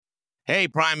Hey,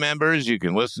 Prime members, you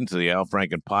can listen to the Al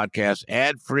Franken podcast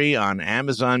ad-free on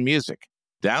Amazon Music.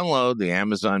 Download the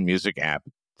Amazon Music app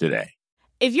today.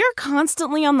 If you're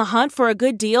constantly on the hunt for a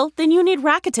good deal, then you need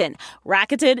Rakuten.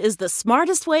 Rakuten is the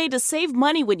smartest way to save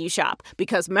money when you shop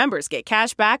because members get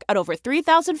cash back at over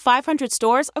 3,500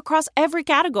 stores across every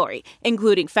category,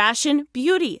 including fashion,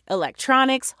 beauty,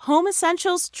 electronics, home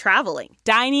essentials, traveling,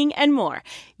 dining, and more.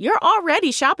 You're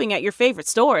already shopping at your favorite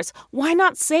stores. Why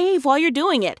not save while you're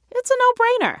doing it? It's a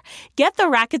no-brainer. Get the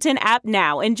Rakuten app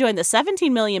now and join the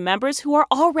 17 million members who are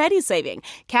already saving.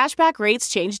 Cashback rates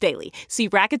change daily. See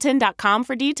Rakuten.com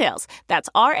for details. That's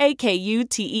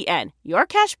Rakuten. Your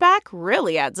cash back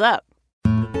really adds up.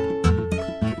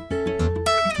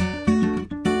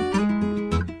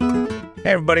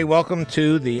 Hey, everybody. Welcome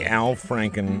to the Al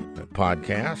Franken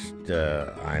podcast.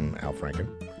 I'm Al Franken.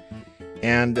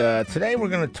 And today we're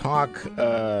going to talk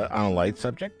on a light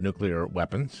subject, nuclear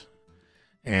weapons.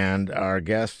 And our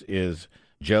guest is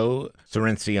Joe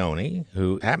Cirincione,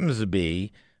 who happens to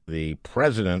be the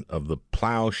president of the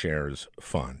Plowshares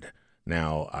Fund.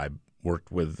 Now, I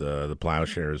worked with the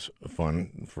Plowshares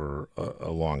Fund for a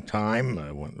long time,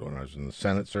 when I was in the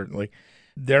Senate, certainly.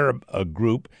 They're a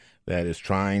group that is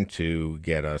trying to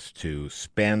get us to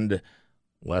spend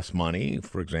less money,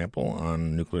 for example,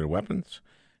 on nuclear weapons,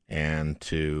 and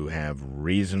to have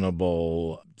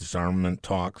reasonable disarmament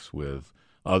talks with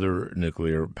other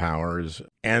nuclear powers.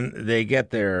 And they get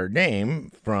their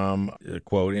name from a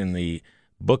quote in the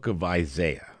book of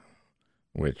Isaiah,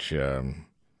 which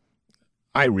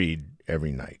I read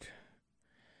every night.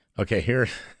 Okay, here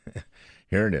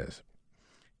it is.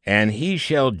 And he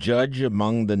shall judge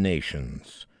among the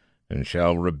nations, and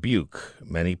shall rebuke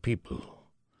many people.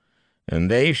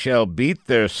 And they shall beat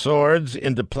their swords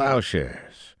into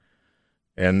plowshares,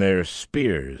 and their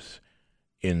spears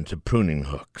into pruning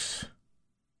hooks.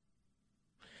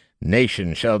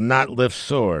 Nation shall not lift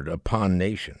sword upon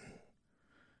nation,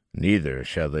 neither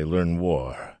shall they learn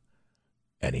war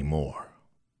any more.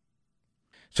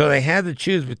 So they had to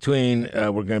choose between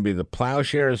we're going to be the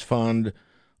Plowshares Fund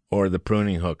or the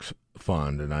Pruning Hooks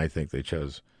Fund, and I think they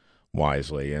chose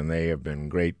wisely, and they have been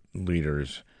great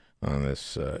leaders on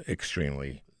this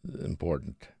extremely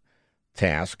important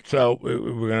task. So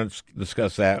we're going to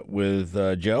discuss that with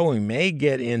Joe. We may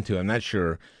get into, I'm not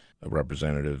sure,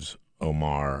 Representatives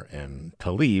Omar and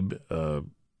Tlaib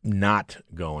not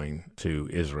going to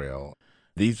Israel.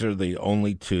 These are the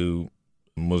only two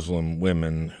Muslim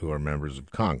women who are members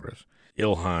of Congress.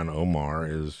 Ilhan Omar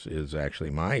is actually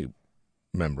my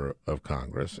member of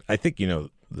Congress. I think you know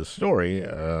the story.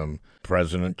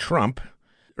 President Trump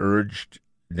urged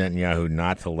Netanyahu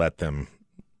not to let them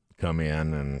come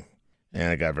in, and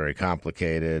it got very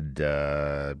complicated.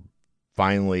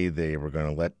 Finally, they were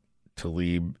going to let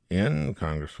Tlaib in,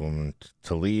 Congresswoman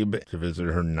Tlaib, to visit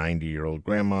her 90-year-old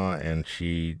grandma, and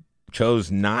she chose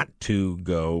not to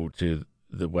go to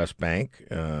the West Bank,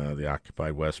 the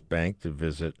occupied West Bank, to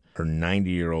visit her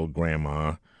 90-year-old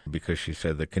grandma because she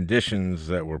said the conditions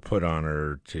that were put on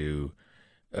her to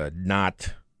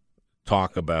not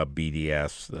talk about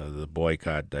BDS, the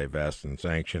boycott, divest, and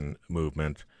sanction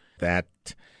movement, that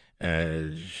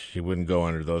she wouldn't go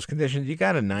under those conditions. You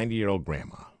got a 90-year-old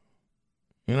grandma,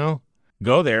 you know?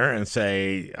 Go there and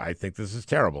say, I think this is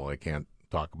terrible. I can't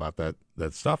talk about that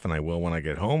stuff, and I will when I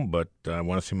get home, but I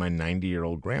want to see my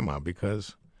 90-year-old grandma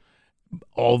because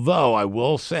although I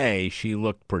will say she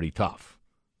looked pretty tough,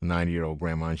 the 90-year-old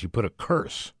grandma, and she put a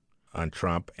curse on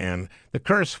Trump, and the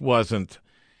curse wasn't,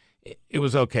 it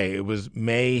was okay. It was,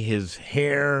 may his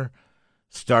hair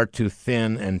start to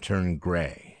thin and turn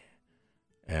gray.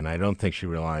 And I don't think she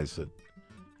realized that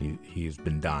he's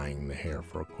been dyeing the hair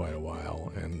for quite a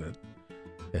while, and that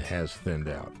it has thinned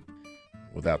out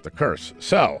without the curse.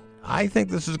 So I think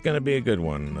this is going to be a good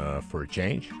one for a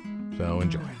change. So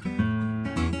enjoy.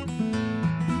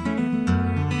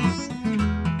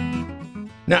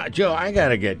 Now, Joe, I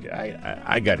gotta get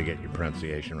your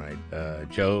pronunciation right.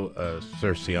 Joe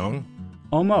Cirincione.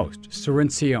 Almost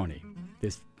Cirincione.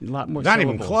 There's a lot more. Not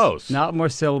syllables. Even close. Not more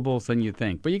syllables than you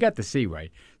think, but you got the C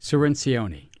right.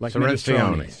 Cirincione, like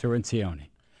Cirincione. Cirincione.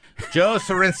 Joe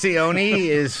Cirincione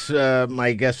is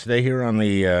my guest today here on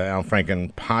the Al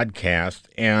Franken podcast,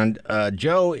 and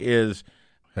Joe is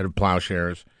head of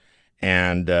Plowshares.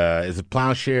 And is it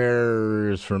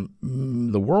Plowshares from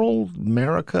the world,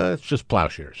 America? It's just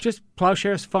Plowshares. Just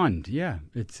Plowshares Fund, yeah.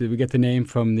 We get the name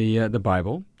from the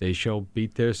Bible. They shall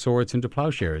beat their swords into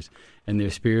plowshares and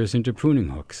their spears into pruning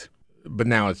hooks. But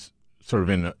now it's sort of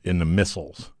in the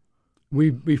missiles.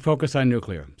 We focus on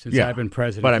nuclear since I've been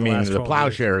president. But I mean, the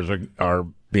Plowshares are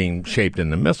being shaped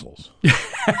into missiles.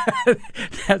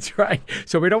 That's right.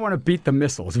 So we don't want to beat the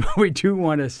missiles, but we do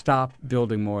want to stop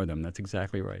building more of them. That's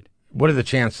exactly right. What are the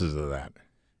chances of that?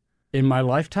 In my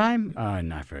lifetime,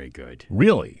 not very good.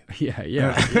 Really? Yeah.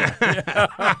 You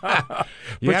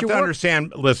But have to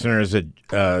understand, listeners,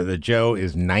 that Joe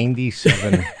is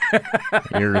 97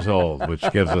 years old, which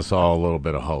gives us all a little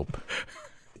bit of hope.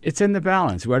 It's in the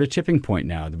balance. We're at a tipping point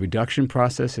now. The reduction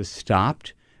process has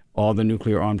stopped. All the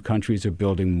nuclear-armed countries are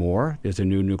building more. There's a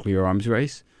new nuclear arms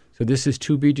race. So this is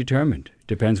to be determined.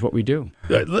 Depends what we do.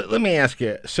 Let me ask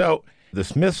you. So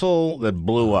this missile that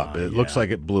blew up, it looks like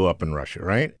it blew up in Russia,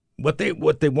 right? What they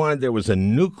wanted there was a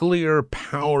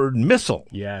nuclear-powered missile.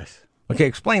 Yes. Okay,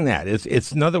 explain that.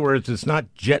 It's in other words, it's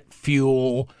not jet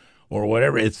fuel or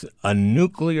whatever. It's a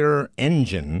nuclear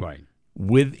engine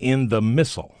within the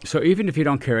missile. So even if you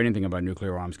don't care anything about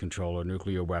nuclear arms control or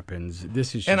nuclear weapons,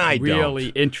 this is And I really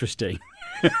interesting.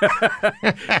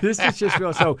 This is just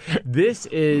real. So this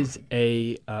is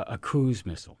a cruise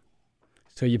missile.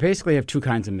 So you basically have two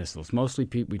kinds of missiles. Mostly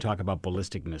we talk about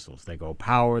ballistic missiles. They go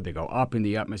power, they go up in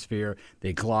the atmosphere,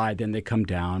 they glide, then they come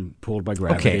down, pulled by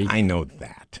gravity. Okay, I know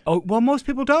that. Oh, well, most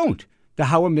people don't.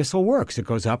 How a missile works. It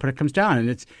goes up and it comes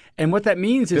down. And what that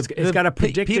means is it's got a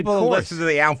predicted people course. People listen to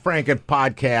the Al Franken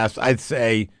podcast, I'd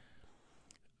say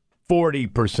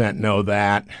 40% know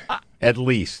that, at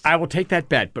least. I will take that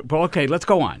bet. But okay, let's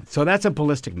go on. So that's a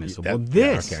ballistic missile.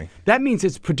 That means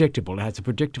it's predictable. It has a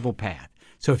predictable path.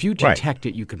 So if you detect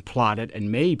it, you can plot it,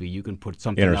 and maybe you can put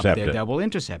something up there that will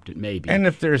intercept it, maybe. And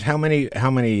if there's how many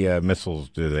missiles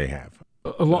do they have?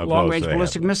 Long-range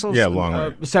ballistic missiles? Yeah,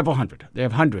 long-range. Several hundred. They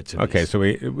have hundreds of these. Okay, so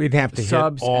we'd have to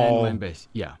subs hit all, and land-based.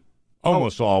 Yeah.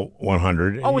 Almost all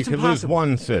 100. Oh, it's impossible. Lose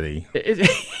one city.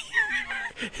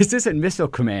 Is this a missile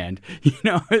command? You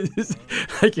know, it's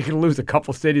like you can lose a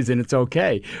couple cities and it's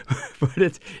okay,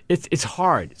 but it's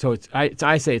hard. So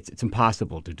I say it's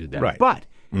impossible to do that. Right.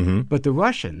 But the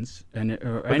Russians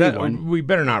or anyone, we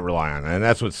better not rely on it. And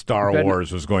that's what Star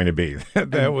Wars was going to be.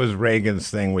 That was Reagan's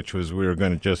thing, which was we were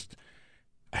going to just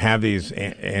have these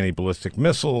anti-ballistic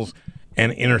missiles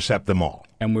and intercept them all.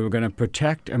 And we were going to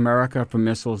protect America from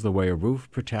missiles the way a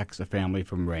roof protects a family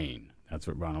from rain. That's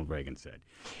what Ronald Reagan said.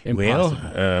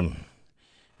 Impossible. Well,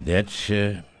 that's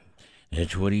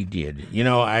what he did. You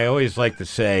know, I always like to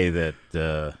say that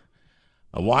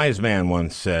a wise man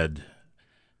once said,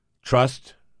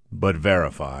 "Trust but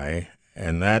verify,"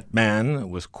 and that man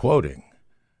was quoting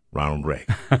Ronald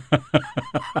Reagan.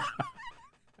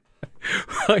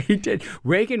 Well, he did.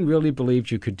 Reagan really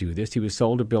believed you could do this. He was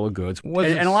sold a bill of goods. And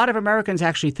a lot of Americans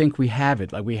actually think we have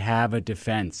it, like we have a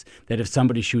defense, that if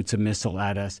somebody shoots a missile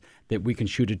at us, that we can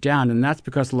shoot it down. And that's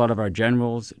because a lot of our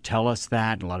generals tell us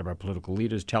that, and a lot of our political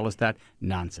leaders tell us that.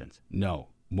 Nonsense. No,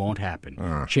 won't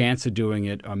happen. Chance of doing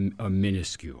it are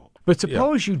minuscule. But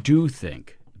suppose you do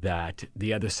think that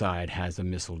the other side has a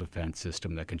missile defense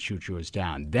system that can shoot yours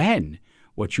down. Then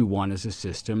what you want is a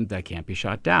system that can't be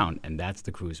shot down, and that's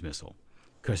the cruise missile,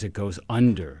 because it goes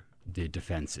under the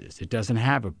defenses. It doesn't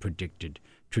have a predicted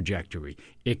trajectory.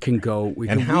 It can go.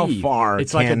 How far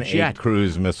can a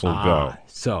cruise missile go?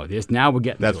 So now we're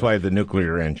getting. That's why the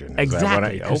nuclear engine.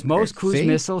 Exactly, because most cruise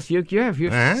missiles,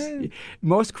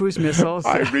 most cruise missiles.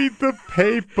 I read the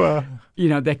paper. You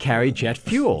know, they carry jet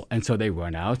fuel, and so they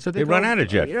run out. So they run out of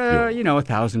jet fuel.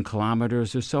 1,000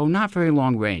 kilometers or so, not very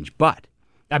long range, but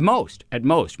at most,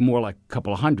 more like a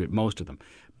couple of hundred, most of them.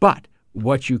 But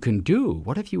what you can do,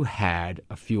 what if you had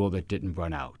a fuel that didn't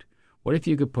run out? What if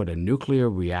you could put a nuclear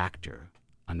reactor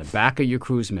on the back of your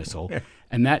cruise missile,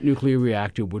 and that nuclear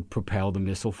reactor would propel the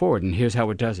missile forward? And here's how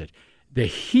it does it. The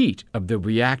heat of the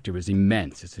reactor is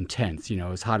immense. It's intense,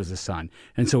 as hot as the sun.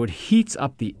 And so it heats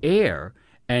up the air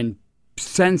and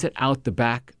sends it out the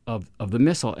back of the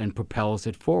missile and propels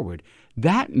it forward.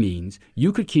 That means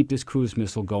you could keep this cruise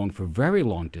missile going for very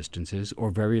long distances or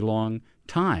very long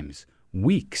times,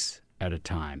 weeks at a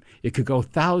time. It could go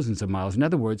thousands of miles. In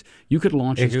other words, you could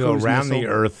launch this cruise missile. It could go around the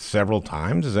Earth several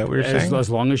times? Is that what you're saying? As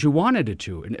long as you wanted it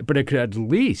to. But it could at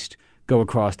least go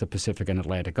across the Pacific and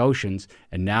Atlantic Oceans,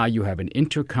 and now you have an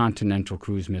intercontinental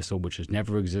cruise missile, which has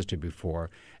never existed before,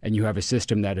 and you have a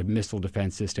system that a missile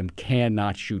defense system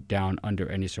cannot shoot down under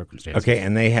any circumstances. Okay,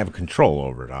 and they have control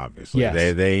over it, obviously. Yes.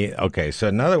 Okay, so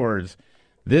in other words,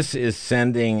 this is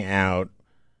sending out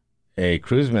a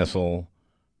cruise missile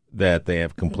that they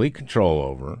have complete control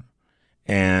over,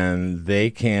 and they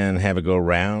can have it go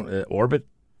around, orbit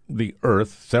the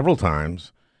Earth several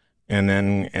times, and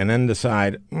then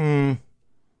decide,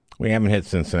 we haven't hit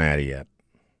Cincinnati yet.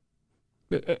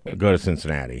 Go to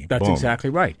Cincinnati. That's Boom. exactly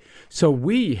right. So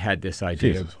we had this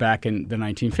idea back in the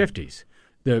 1950s.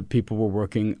 the people were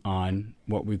working on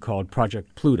what we called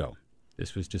Project Pluto.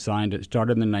 This was designed, it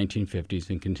started in the 1950s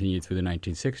and continued through the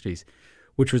 1960s,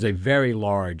 which was a very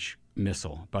large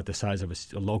missile, about the size of a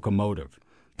locomotive.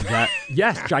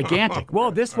 Yes, gigantic.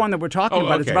 Well, this one that we're talking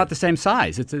about is about the same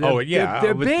size. They're I would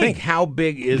big. think, how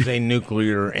big is a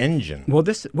nuclear engine? In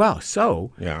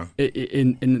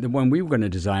the one we were going to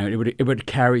design, it would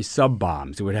carry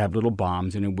sub-bombs. It would have little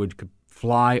bombs, and it would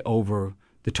fly over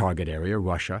the target area,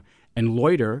 Russia, and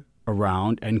loiter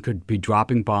around and could be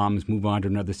dropping bombs, move on to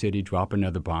another city, drop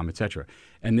another bomb, etc.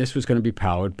 And this was going to be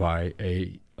powered by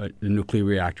a nuclear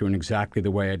reactor in exactly the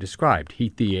way I described.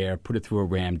 Heat the air, put it through a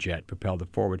ramjet, propel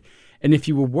it forward. And if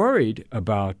you were worried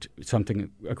about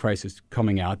a crisis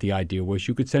coming out, the idea was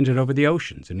you could send it over the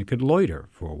oceans and it could loiter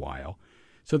for a while.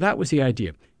 So that was the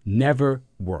idea. Never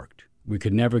worked. We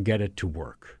could never get it to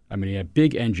work. I mean, you had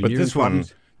big engineering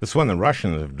problems. This one the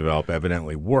Russians have developed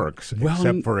evidently works,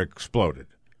 except for exploded.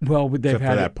 Well, they've except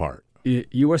for that part.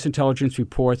 U.S. intelligence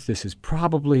reports this is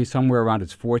probably somewhere around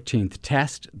its 14th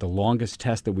test. The longest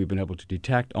test that we've been able to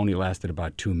detect only lasted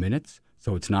about 2 minutes,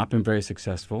 so it's not been very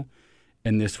successful.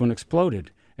 And this one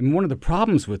exploded. And one of the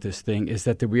problems with this thing is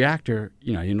that the reactor,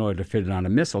 in order to fit it on a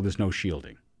missile, there's no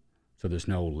shielding. So there's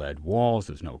no lead walls,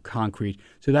 there's no concrete.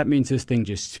 So that means this thing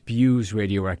just spews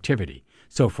radioactivity.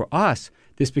 So for us,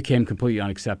 this became completely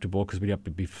unacceptable because we'd have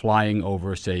to be flying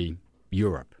over, say,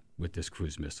 Europe with this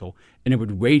cruise missile, and it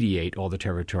would radiate all the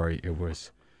territory it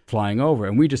was flying over.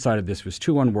 And we decided this was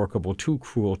too unworkable, too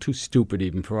cruel, too stupid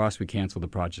even for us. We canceled the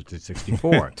project at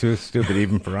 64. Too stupid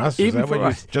even for us? Even Is that for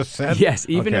what us. you just said? Yes,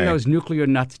 even in those nuclear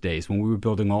nuts days when we were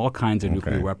building all kinds of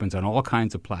nuclear weapons on all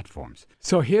kinds of platforms.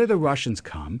 So here the Russians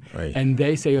come, and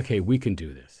they say, okay, we can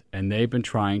do this. And they've been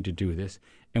trying to do this.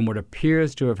 And what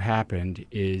appears to have happened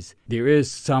is there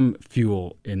is some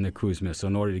fuel in the cruise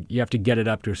missile. You have to get it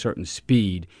up to a certain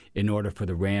speed in order for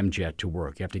the ramjet to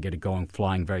work. You have to get it going,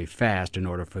 flying very fast in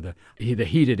order for the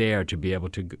heated air to be able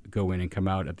to go in and come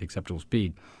out at the acceptable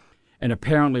speed. And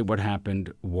apparently what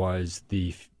happened was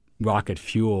the rocket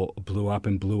fuel blew up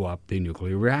the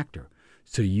nuclear reactor.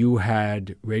 So you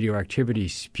had radioactivity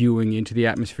spewing into the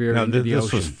atmosphere, into the ocean.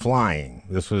 This was flying.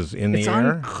 This was in the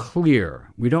air? It's unclear.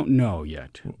 We don't know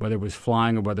yet whether it was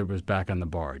flying or whether it was back on the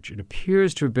barge. It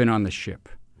appears to have been on the ship.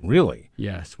 Really?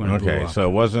 Yes, when it blew up. So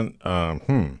it wasn't,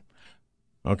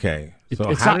 Okay.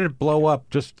 So how did it blow up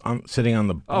just sitting on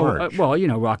the barge?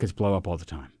 Rockets blow up all the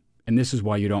time. And this is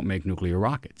why you don't make nuclear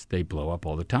rockets. They blow up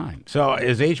all the time. So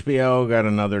is HBO got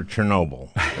another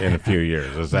Chernobyl in a few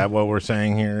years? Is that what we're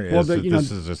saying here?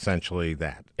 This is essentially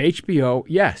that. HBO,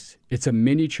 yes, it's a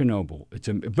mini Chernobyl.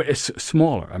 But it's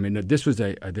smaller. I mean, this was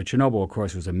the Chernobyl, of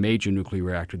course, was a major nuclear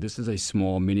reactor. This is a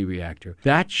small mini reactor.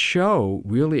 That show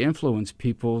really influenced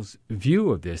people's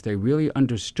view of this. They really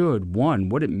understood, one,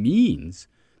 what it means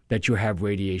that you have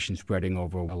radiation spreading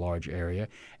over a large area.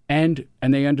 And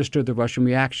they understood the Russian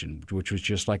reaction, which was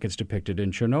just like it's depicted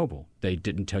in Chernobyl. They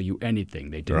didn't tell you anything.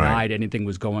 They denied anything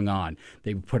was going on.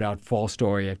 They put out false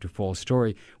story after false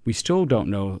story. We still don't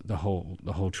know the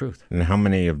whole truth. And how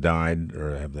many have died,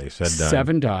 or have they said died?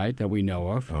 7 died that we know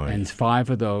of, and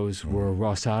 5 of those were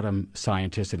Rosatom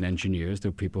scientists and engineers,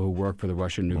 the people who work for the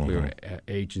Russian nuclear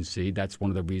agency. That's one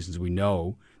of the reasons we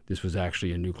know this was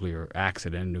actually a nuclear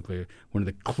accident. One of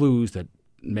the clues that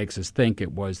makes us think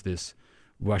it was this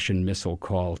Russian missile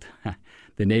called,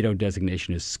 the NATO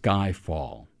designation is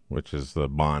Skyfall. Which is the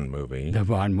Bond movie. The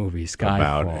Bond movie,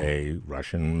 Skyfall. About a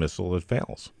Russian missile that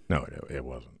fails. No, it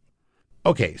wasn't.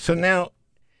 Okay, so now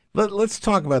let's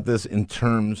talk about this in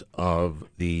terms of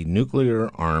the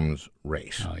nuclear arms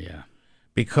race. Oh, yeah.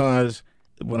 Because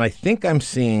what I think I'm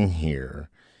seeing here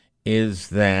is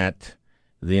that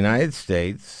the United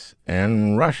States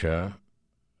and Russia,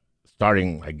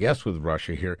 starting, I guess, with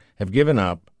Russia here, have given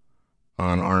up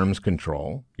on arms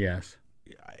control. Yes.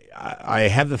 I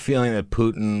have the feeling that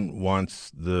Putin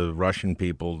wants the Russian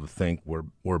people to think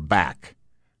we're back.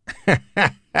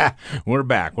 We're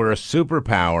back. We're a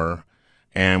superpower,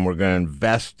 and we're going to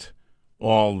invest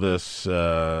all this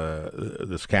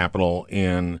capital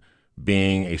in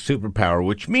being a superpower,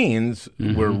 which means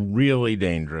we're really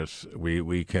dangerous.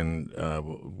 We're going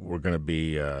to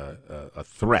be a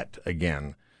threat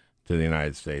again to the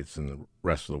United States and the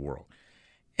rest of the world.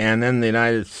 And then the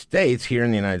United States, here in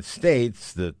the United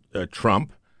States,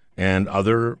 Trump and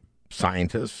other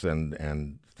scientists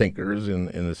and thinkers in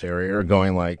this area are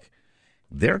going like,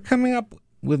 they're coming up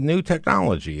with new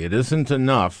technology. It isn't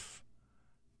enough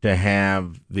to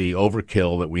have the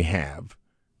overkill that we have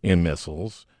in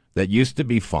missiles that used to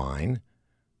be fine,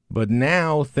 but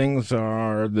now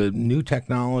the new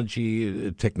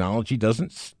technology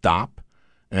doesn't stop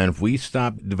And if we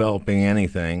stop developing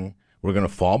anything, we're going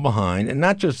to fall behind, and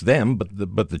not just them,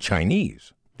 but the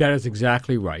Chinese. That is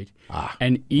exactly right.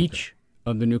 And each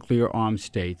of the nuclear-armed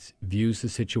states views the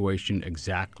situation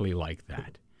exactly like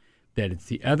that, that it's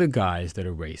the other guys that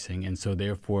are racing, and so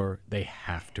therefore they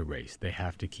have to race. They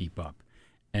have to keep up.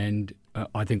 And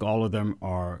I think all of them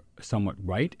are somewhat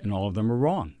right and all of them are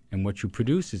wrong. And what you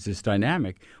produce is this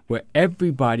dynamic where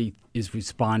everybody is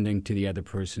responding to the other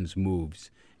person's moves.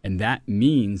 And that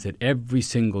means that every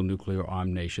single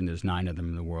nuclear-armed nation, there's 9 of them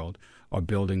in the world, are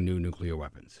building new nuclear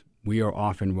weapons. We are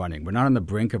off and running. We're not on the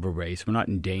brink of a race. We're not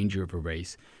in danger of a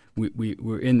race.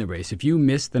 We're in the race. If you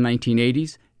missed the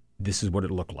 1980s, this is what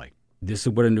it looked like. This is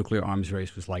what a nuclear arms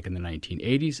race was like in the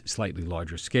 1980s, slightly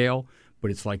larger scale, but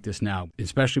it's like this now,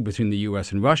 especially between the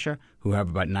U.S. and Russia, who have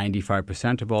about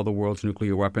 95% of all the world's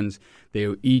nuclear weapons. They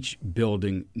are each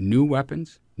building new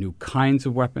weapons, new kinds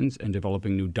of weapons, and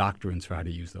developing new doctrines for how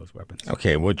to use those weapons.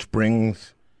 Okay, which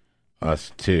brings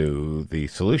us to the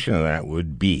solution of that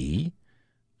would be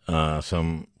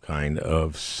some kind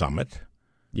of summit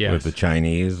with the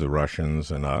Chinese, the Russians,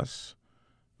 and us.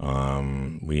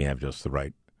 We have just the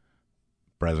right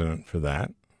president for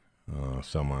that.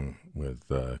 Someone with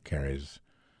carries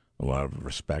a lot of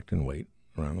respect and weight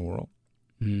around the world.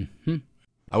 Mm-hmm.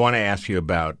 I want to ask you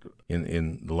about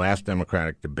in the last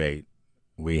Democratic debate,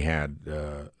 we had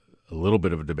a little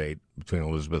bit of a debate between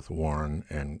Elizabeth Warren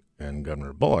and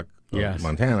Governor Bullock of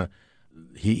Montana.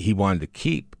 He wanted to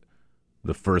keep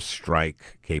the first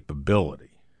strike capability.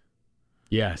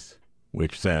 Yes.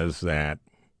 Which says that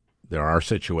there are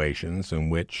situations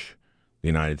in which the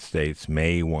United States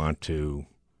may want to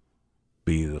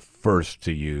be the first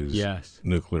to use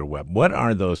nuclear weapons. What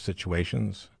are those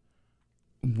situations?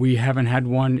 We haven't had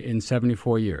one in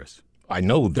 74 years. I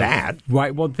know that.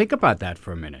 Right. Well, think about that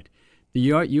for a minute. The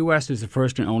U.S. is the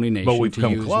first and only nation to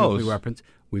use nuclear weapons.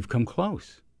 We've come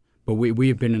close. But we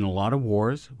have been in a lot of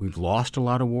wars. We've lost a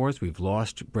lot of wars. We've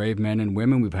lost brave men and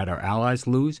women. We've had our allies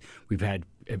lose. We've had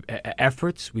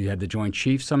efforts. We had the Joint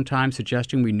Chiefs sometimes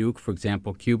suggesting we nuke, for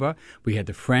example, Cuba. We had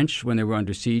the French, when they were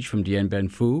under siege from Dien Bien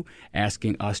Phu,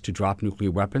 asking us to drop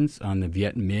nuclear weapons on the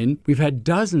Viet Minh. We've had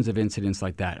dozens of incidents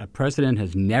like that. A president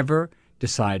has never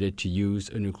decided to use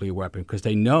a nuclear weapon because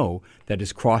they know that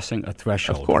it's crossing a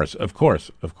threshold. Of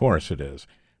course it is.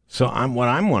 So what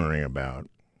I'm wondering about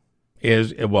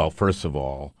is, well, first of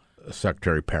all,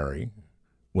 Secretary Perry,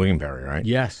 William Perry, right?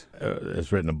 Yes.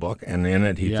 Has written a book, and in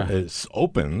it he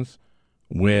opens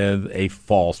with a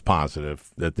false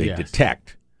positive that they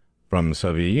detect from the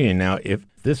Soviet Union. Now, if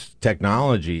this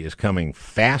technology is coming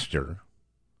faster,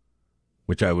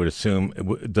 which I would assume,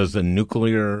 does the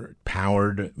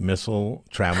nuclear-powered missile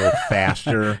travel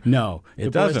faster? No.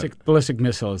 It doesn't. The ballistic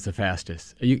missile is the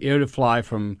fastest. It would fly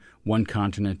from one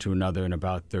continent to another in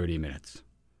about 30 minutes.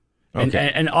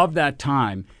 Okay. And of that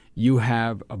time, you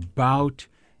have about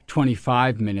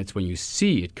 25 minutes when you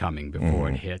see it coming before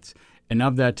it hits. And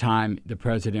of that time, the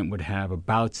president would have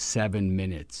about 7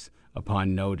 minutes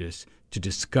upon notice to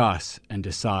discuss and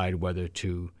decide whether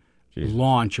to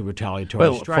launch a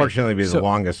retaliatory strike. Fortunately, it'd be the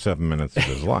longest 7 minutes of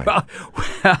his life.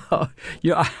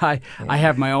 I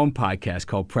have my own podcast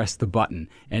called Press the Button,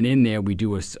 and in there we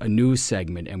do a news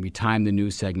segment, and we time the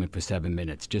news segment for 7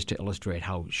 minutes just to illustrate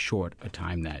how short a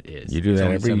time that is. You do that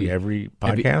every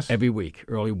podcast? Every week,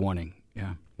 early warning,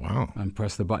 yeah. Wow. And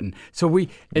press the button. So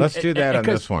let's do that on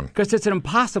this one. Because it's an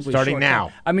impossibly starting short now.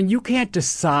 time. I mean, you can't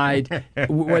decide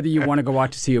whether you want to go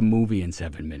out to see a movie in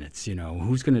 7 minutes. You know,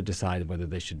 who's going to decide whether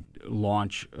they should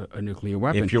launch a nuclear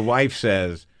weapon? If your wife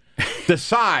says,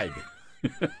 decide.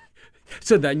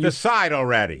 So then you decide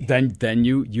already. Then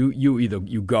you either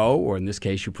go, or in this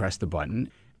case, you press the button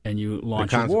and you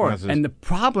launch a war. And the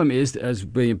problem is, as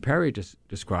William Perry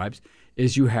describes,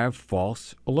 is you have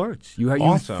false alerts.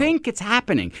 You think it's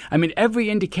happening. I mean, every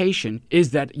indication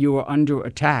is that you are under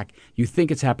attack. You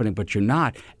think it's happening, but you're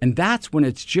not. And that's when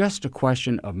it's just a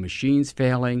question of machines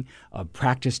failing, of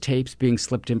practice tapes being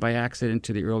slipped in by accident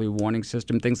to the early warning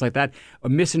system, things like that,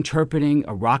 misinterpreting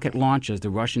a rocket launch, as the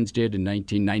Russians did in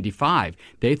 1995.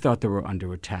 They thought they were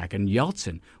under attack, and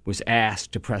Yeltsin was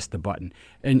asked to press the button,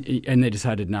 and they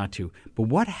decided not to. But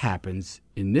what happens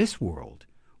in this world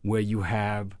where you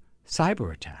have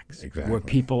cyber attacks, where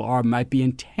people might be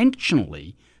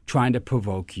intentionally trying to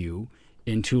provoke you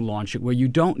into launching, where you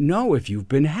don't know if you've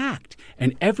been hacked,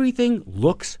 and everything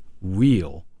looks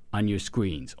real on your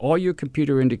screens. All your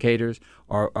computer indicators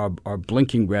are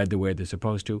blinking red the way they're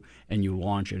supposed to, and you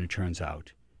launch, and it turns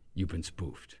out you've been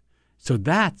spoofed. So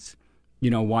that's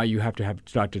why you have to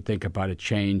start to think about a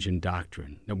change in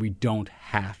doctrine. That we don't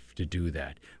have to do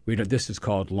that. This is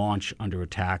called launch under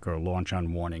attack or launch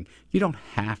on warning. You don't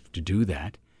have to do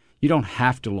that. You don't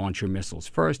have to launch your missiles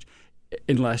first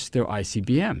unless they're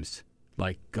ICBMs,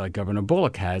 like Governor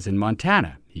Bullock has in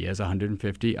Montana. He has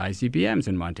 150 ICBMs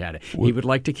in Montana. He would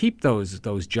like to keep those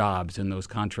jobs and those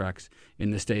contracts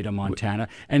in the state of Montana.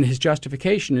 And his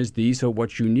justification is these are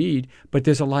what you need, but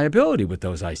there's a liability with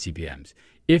those ICBMs.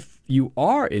 If you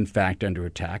are, in fact, under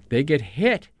attack, they get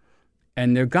hit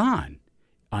and they're gone.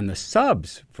 On the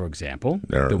subs, for example,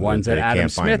 the ones that Adam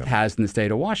Smith has in the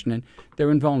state of Washington,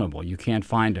 they're invulnerable. You can't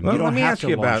find them. Well, you don't let me have ask to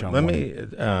you launch about. on Let one. me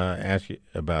ask you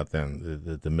about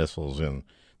then the missiles in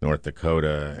North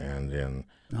Dakota and in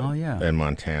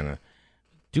Montana.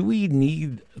 Do we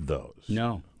need those?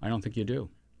 No, I don't think you do.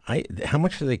 How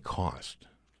much do they cost?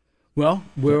 Well,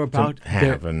 we're about to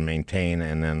have and maintain,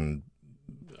 and then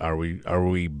are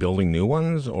we building new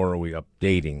ones or are we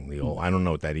updating the old? I don't know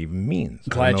what that even means.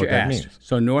 Glad you asked.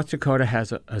 So North Dakota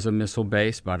has a missile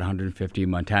base, about 150.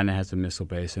 Montana has a missile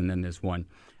base, and then there's one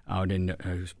out in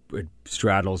it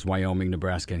straddles Wyoming,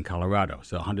 Nebraska, and Colorado.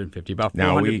 So 150, about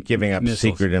 400 Now, are we giving up missiles.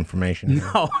 secret information?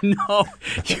 No.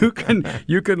 You can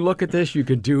look at this. You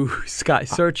can do sky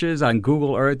searches on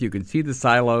Google Earth. You can see the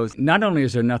silos. Not only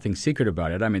is there nothing secret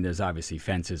about it, I mean, there's obviously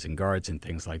fences and guards and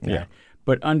things like that. Yeah.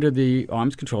 But under the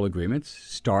arms control agreements,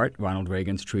 START, Ronald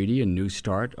Reagan's treaty, and New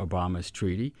START, Obama's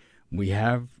treaty, we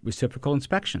have reciprocal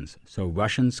inspections. So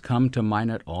Russians come to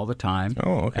Minot all the time,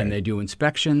 and they do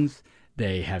inspections.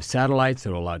 They have satellites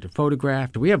that are allowed to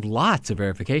photograph. We have lots of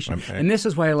verification. Okay. And this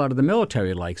is why a lot of the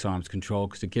military likes arms control,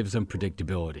 because it gives them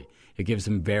predictability. It gives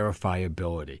them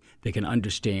verifiability. They can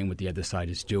understand what the other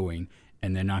side is doing,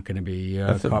 and they're not going to be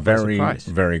That's caught a by surprise.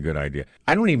 very good idea.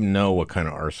 I don't even know what kind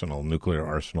of nuclear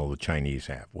arsenal the Chinese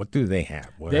have. What do they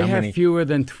have? They have fewer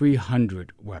than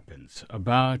 300 weapons,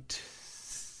 about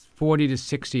 40 to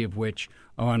 60 of which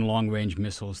are on long-range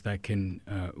missiles that can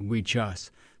reach us.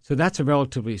 So that's a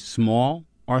relatively small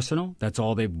arsenal. That's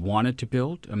all they've wanted to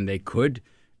build. I mean, they could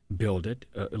build it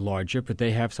larger, but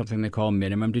they have something they call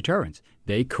minimum deterrence.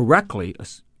 They correctly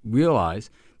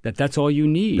realize that that's all you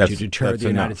need to deter the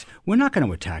United States. We're not going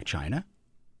to attack China.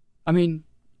 I mean,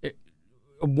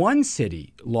 one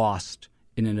city lost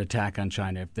in an attack on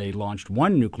China. If they launched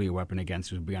one nuclear weapon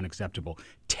against it, would be unacceptable.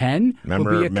 10 would be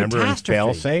a remember catastrophe.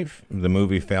 in Failsafe, the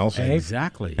movie Failsafe?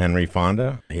 Exactly. Henry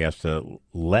Fonda, he has to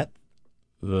let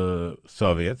the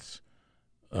Soviets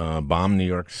bomb New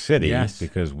York City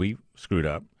because we screwed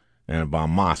up and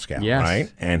bomb Moscow,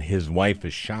 right? And his wife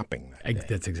is shopping that day.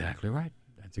 That's exactly right.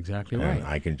 That's exactly and right.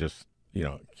 I can just,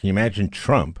 can you imagine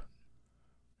Trump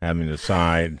having to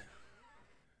decide,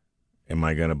 am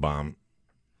I going to bomb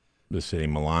the city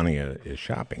Melania is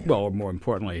shopping at? Well, more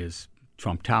importantly, his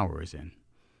Trump Tower is in.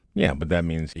 Yeah, but that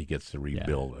means he gets to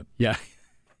rebuild it. Yeah.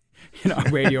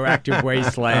 Radioactive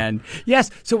wasteland.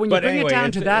 Yes. So when you bring it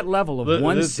down to that level of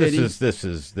one city, this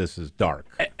is dark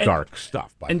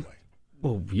stuff. By the way.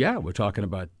 Well, yeah, we're talking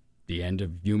about the end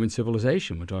of human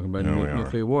civilization. We're talking about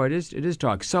nuclear war. It is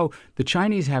dark. So the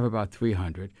Chinese have about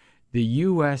 300. The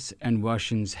U.S. and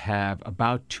Russians have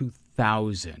about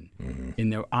 2,000 in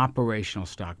their operational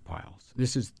stockpiles.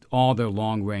 This is all their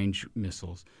long-range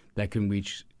missiles that can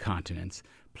reach continents,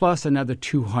 plus another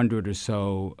 200 or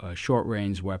so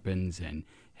short-range weapons and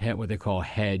what they call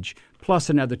hedge, plus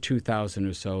another 2,000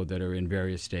 or so that are in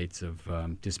various states of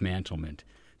dismantlement.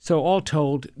 So all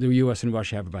told, the U.S. and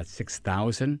Russia have about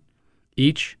 6,000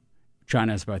 each.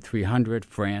 China has about 300,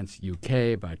 France,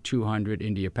 UK, about 200,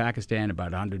 India, Pakistan,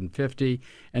 about 150,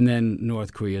 and then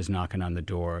North Korea is knocking on the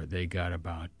door. They got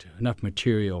about enough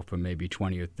material for maybe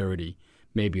 20 or 30,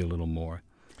 maybe a little more.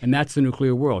 And that's the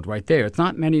nuclear world right there. It's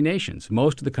not many nations.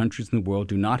 Most of the countries in the world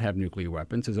do not have nuclear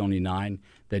weapons. There's only 9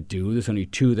 that do. There's only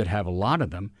 2 that have a lot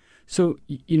of them. So,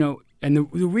 and the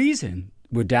reason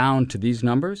we're down to these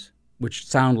numbers, which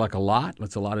sound like a lot,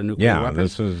 that's a lot of nuclear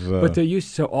weapons. This is... But they're used,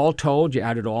 so all told, you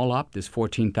add it all up, there's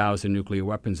 14,000 nuclear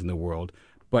weapons in the world.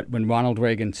 But when Ronald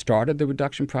Reagan started the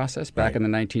reduction process back in the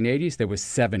 1980s, there was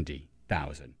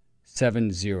 70,000.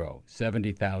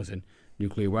 70,000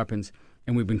 nuclear weapons.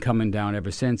 And we've been coming down ever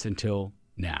since until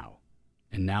now.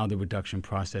 And now the reduction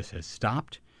process has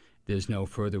stopped. There's no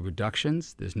further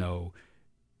reductions. There's no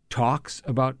talks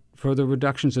about further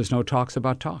reductions. There's no talks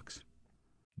about talks.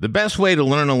 The best way to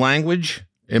learn a language?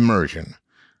 Immersion.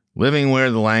 Living where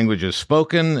the language is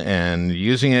spoken and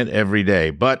using it every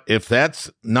day. But if that's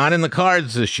not in the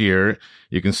cards this year,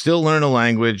 you can still learn a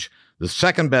language the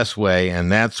second best way,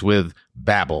 and that's with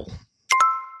Babbel.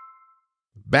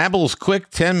 Babbel's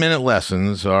quick 10-minute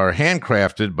lessons are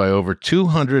handcrafted by over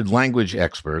 200 language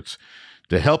experts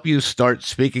to help you start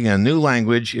speaking a new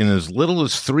language in as little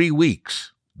as 3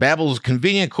 weeks. Babbel's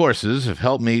convenient courses have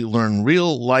helped me learn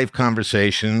real-life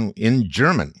conversation in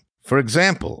German. For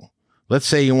example, let's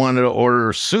say you wanted to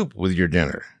order soup with your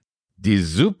dinner. Die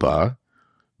Suppe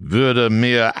würde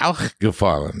mir auch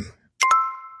gefallen.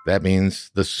 That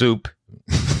means the soup.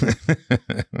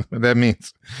 That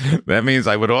means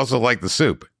I would also like the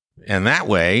soup. And that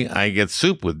way, I get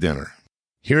soup with dinner.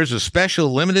 Here's a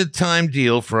special limited time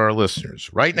deal for our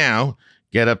listeners. Right now,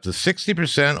 get up to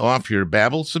 60% off your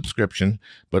Babbel subscription,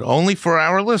 but only for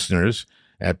our listeners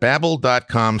at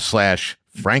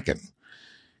Babbel.com/Franken.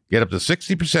 Get up to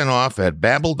 60% off at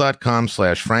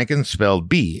Babbel.com/Franken, spelled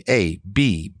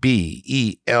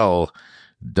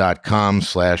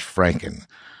BABBEL.com/Franken.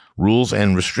 Rules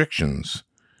and restrictions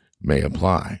may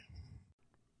apply.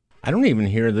 I don't even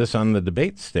hear this on the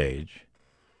debate stage.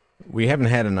 We haven't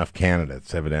had enough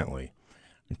candidates, evidently,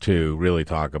 to really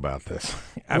talk about this.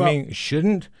 I mean,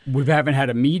 shouldn't... We haven't had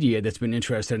a media that's been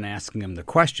interested in asking him the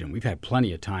question. We've had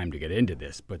plenty of time to get into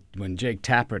this, but when Jake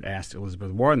Tapper asked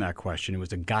Elizabeth Warren that question, it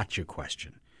was a gotcha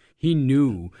question. He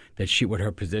knew that what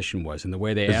her position was, and the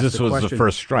way they asked the question... This was the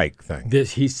first strike thing.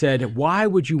 He said, why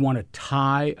would you want to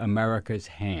tie America's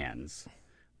hands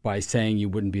by saying you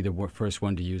wouldn't be the first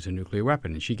one to use a nuclear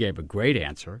weapon? And she gave a great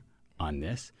answer on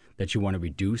this, that you want to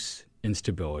reduce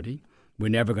instability. We're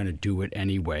never going to do it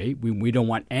anyway. We don't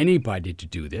want anybody to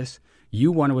do this.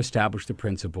 You want to establish the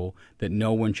principle that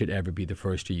no one should ever be the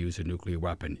first to use a nuclear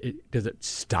weapon. Does it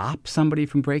stop somebody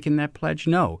from breaking that pledge?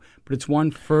 No, but it's one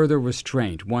further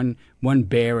restraint, one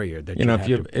barrier that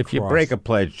if you break a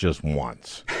pledge just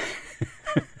once,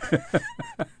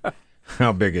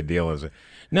 how big a deal is it?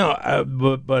 No,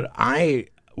 but I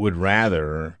would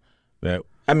rather that.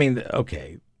 I mean,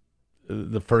 okay.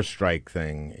 The first strike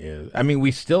thing is, I mean,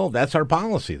 that's our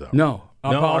policy, though. No,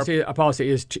 our policy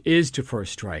is to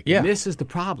first strike. Yeah. And this is the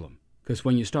problem, because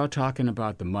when you start talking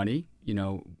about the money,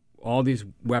 all these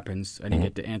weapons, and you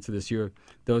get to answer this,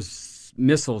 those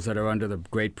missiles that are under the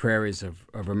Great Prairies of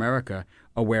America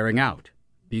are wearing out.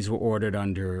 These were ordered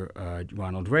under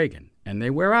Ronald Reagan, and they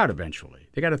wear out eventually.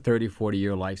 They got a 30,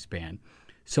 40-year lifespan.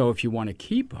 So if you want to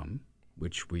keep them,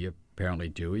 which we apparently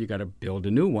do, you got to build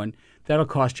a new one. That'll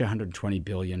cost you $120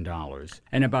 billion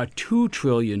and about $2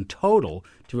 trillion total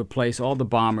to replace all the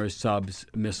bombers, subs,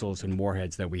 missiles, and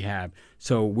warheads that we have.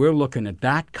 So we're looking at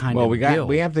that kind of bill.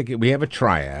 We have a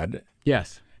triad.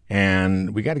 Yes.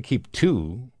 And we got to keep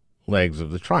 2 legs of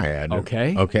the triad.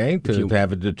 Okay. Okay, to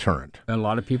have a deterrent. And a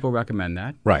lot of people recommend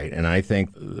that. Right, and I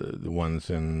think the ones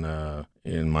in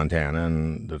Montana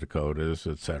and the Dakotas,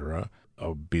 et cetera,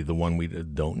 be the one we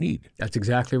don't need. That's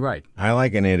exactly right. I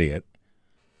like an idiot.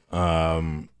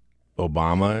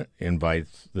 Obama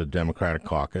invites the Democratic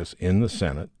caucus in the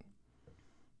Senate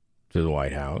to the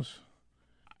White House.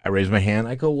 I raise my hand.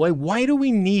 I go, why do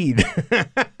we need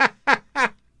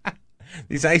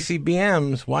these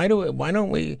ICBMs? Why don't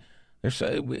we?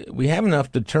 We have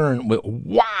enough to turn. Wow!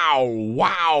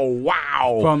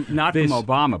 Not from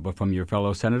Obama, but from your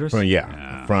fellow senators.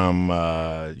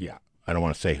 I don't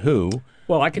want to say who.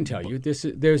 Well, I can tell you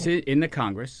there's in the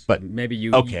Congress. But maybe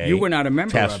you were not a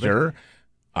member Tester, of it.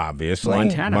 Obviously,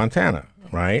 Montana,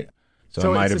 right?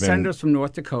 So it's the senators from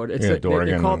North Dakota. They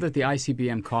called it the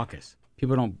ICBM caucus.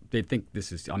 People they think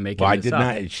this is, I'm making this up.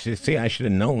 I did not, see, I should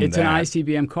have known it's that. It's an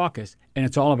ICBM caucus, and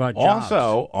it's all about jobs.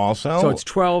 Also, so it's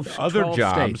 12 other 12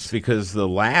 jobs states. Because the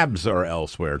labs are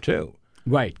elsewhere, too.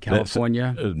 Right,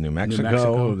 California, New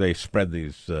Mexico. They spread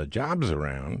these jobs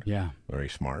around. Yeah. Very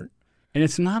smart. And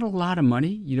it's not a lot of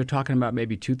money. You're talking about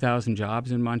maybe 2,000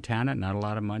 jobs in Montana, not a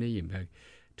lot of money. You're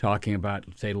talking about,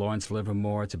 say, Lawrence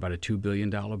Livermore, it's about a $2 billion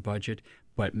budget.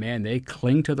 But, man, they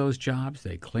cling to those jobs.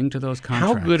 They cling to those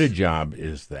contracts. How good a job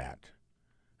is that?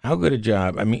 How good a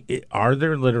job? I mean, are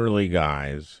there literally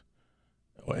guys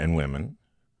and women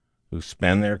who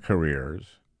spend their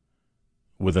careers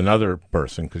with another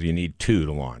person, because you need 2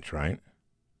 to launch, right?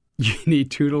 You need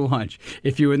 2 to launch.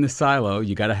 If you're in the silo,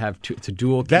 you got to have 2. It's a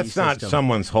dual key That's system. not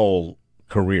someone's whole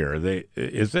career.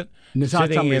 Is it? It's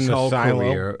not somebody's whole silo?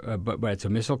 career, but it's a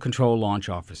missile control launch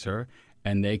officer,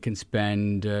 and they can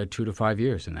spend 2 to 5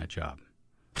 years in that job.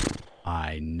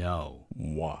 I know.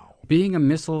 Wow. Being a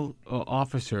missile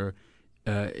officer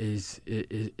is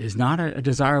not a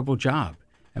desirable job.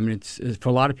 I mean, it's for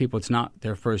a lot of people, it's not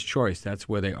their first choice. That's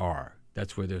where they are.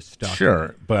 That's where they're stuck.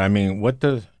 Sure, but I mean, what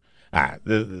does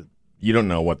you don't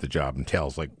know what the job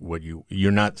entails. Like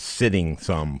you're not sitting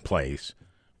someplace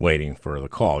waiting for the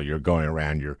call. You're going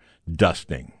around. You're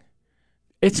dusting.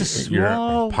 It's a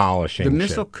small polishing. The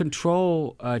missile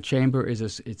control chamber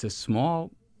it's a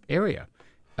small area.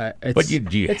 But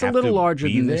do you it's have a little to larger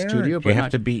be than there? the studio, Do but you have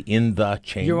not, to be in the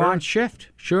chamber? you're on shift.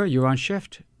 Sure, you're on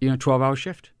shift. 12-hour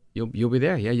shift. You'll be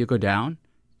there. Yeah, you go down,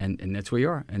 and that's where you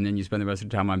are. And then you spend the rest of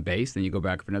the time on base. Then you go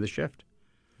back for another shift.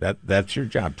 That's your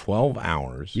job. 12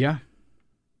 hours. Yeah.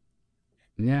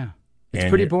 Yeah. It's And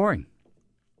pretty you're- boring.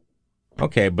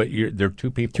 Okay, but they're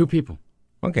two people. Two people.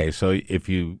 Okay, so if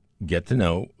you get to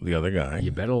know the other guy,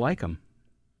 You better like them.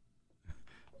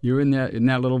 You're in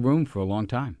that little room for a long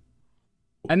time.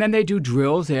 And then they do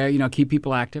drills there, keep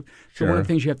people active. So one of Sure. the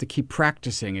things you have to keep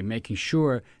practicing and making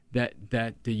sure that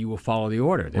you will follow the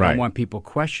order. They Right. don't want people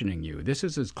questioning you. This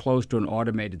is as close to an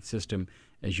automated system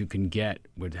as you can get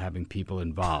with having people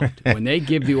involved. When they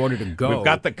give the order to go, we've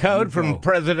got the code you from go.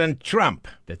 President Trump.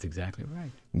 That's exactly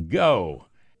right. Go.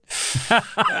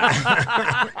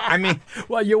 I mean,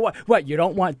 Well, you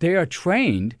don't want. They are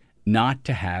trained not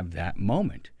to have that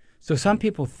moment. So some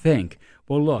people think,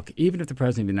 well, look, even if the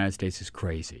president of the United States is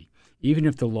crazy, even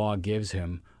if the law gives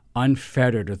him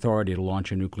unfettered authority to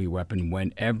launch a nuclear weapon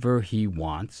whenever he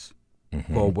wants,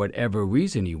 for whatever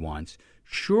reason he wants,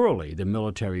 surely the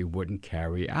military wouldn't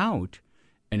carry out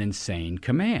an insane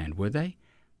command, would they?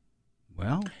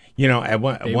 Well, at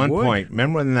one They would. point,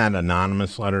 remember when that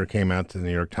anonymous letter came out to the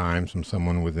New York Times from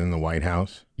someone within the White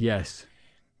House? yes.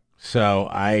 So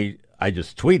I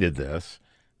just tweeted this.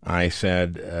 I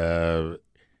said,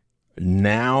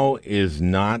 now is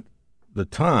not the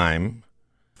time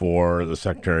for the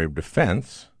Secretary of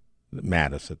Defense,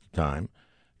 Mattis at the time,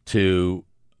 to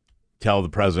tell the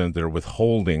president they're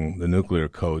withholding the nuclear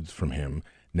codes from him.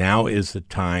 Now is the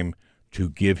time to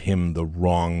give him the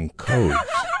wrong codes.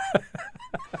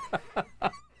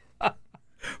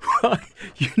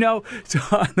 So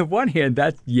on the one hand,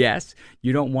 yes,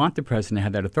 you don't want the president to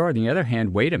have that authority. On the other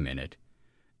hand, wait a minute.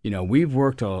 We've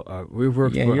worked for You're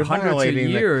hundreds of violating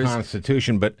years. the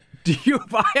Constitution, but You're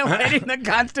violating the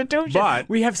Constitution. But-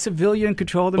 we have civilian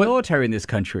control of the military in this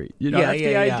country. That's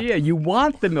the idea. You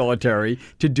want the military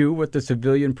to do what the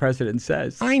civilian president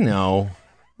says. I know.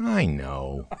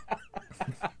 But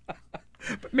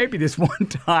maybe this one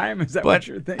time, is that what But,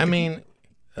 you're thinking? I mean,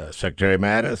 Secretary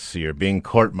Mattis, you're being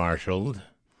court-martialed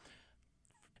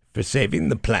for saving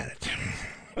the planet.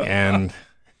 And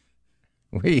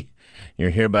you're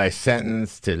hereby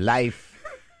sentenced to life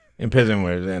in prison,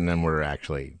 and then we're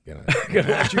actually going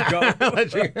to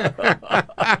let you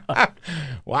go.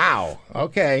 Wow.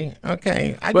 Okay.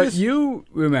 But you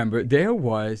remember there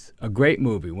was a great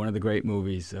movie, one of the great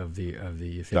movies of the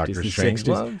 50s Dr. and 60s.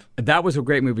 Strangelove? That was a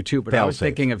great movie too, but I was Failsafe.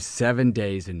 thinking of 7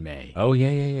 Days in May. Oh,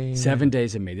 yeah. 7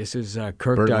 Days in May. This is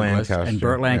Kirk Burt Douglas Lancaster. and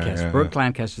Burt Lancaster. Yeah. Burt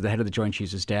Lancaster is the head of the Joint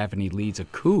Chiefs of Staff, and he leads a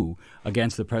coup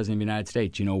against the President of the United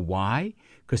States. You know why?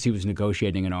 Because he was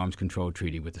negotiating an arms control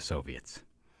treaty with the Soviets.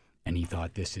 And he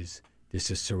thought this is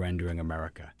surrendering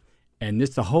America. And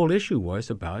the whole issue was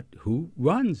about who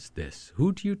runs this.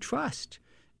 Who do you trust?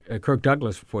 Kirk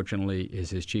Douglas, fortunately,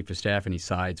 is his chief of staff, and he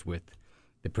sides with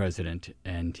the president,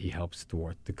 and he helps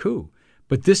thwart the coup.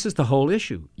 But this is the whole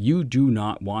issue. You do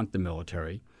not want the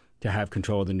military to have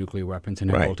control of the nuclear weapons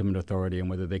and have Right. ultimate authority on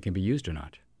whether they can be used or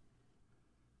not.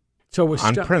 So we're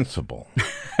On stuck. principle.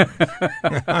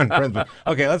 On principle.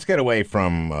 Okay, let's get away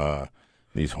from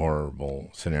these horrible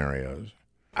scenarios.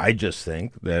 I just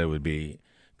think that it would be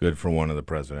good for one of the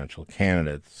presidential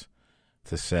candidates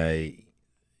to say,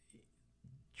 do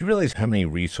you realize how many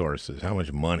resources, how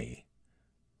much money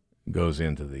goes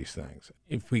into these things?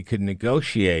 If we could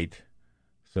negotiate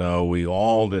so we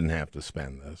all didn't have to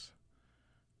spend this,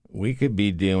 we could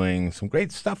be doing some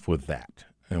great stuff with that.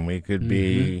 And we could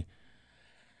be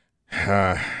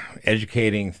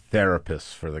educating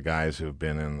therapists for the guys who've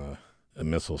been in the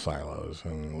missile silos,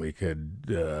 and we could,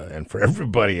 and for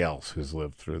everybody else who's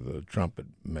lived through the Trump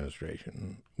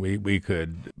administration, we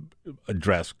could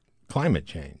address climate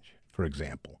change, for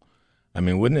example. I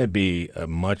mean, wouldn't it be a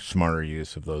much smarter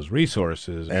use of those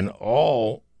resources? And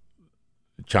all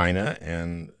China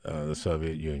and the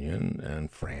Soviet Union and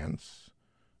France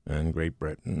and Great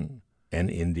Britain and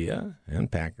India and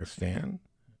Pakistan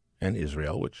and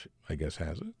Israel, which I guess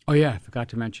has it. Oh, yeah, I forgot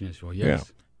to mention Israel.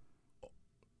 Yes. Yeah.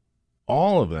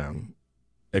 All of them,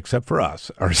 except for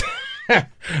us,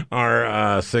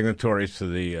 are signatories to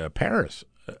the Paris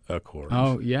Accords.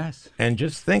 Oh, yes. And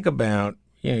just think about,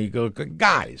 you go,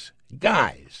 guys,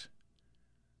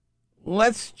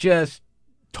 let's just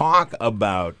talk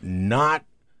about not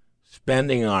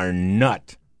spending our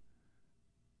nut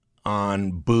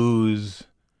on booze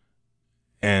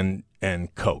and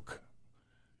Coke.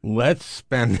 Let's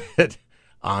spend it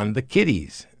on the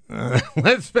kiddies.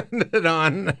 Let's spend it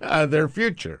on their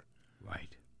future.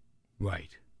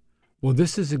 Right. Well,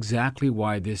 this is exactly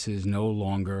why this is no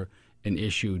longer an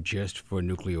issue just for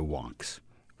nuclear wonks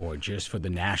or just for the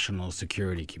national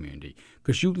security community.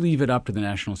 Because you leave it up to the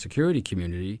national security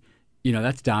community,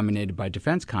 that's dominated by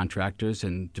defense contractors,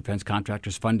 and defense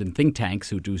contractors fund and think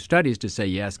tanks who do studies to say,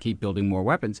 yes, keep building more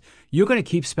weapons. You're going to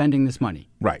keep spending this money.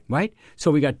 Right. Right? So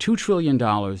we got $2 trillion.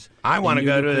 I want to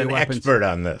go to an expert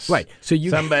on this. Right. So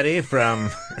somebody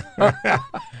from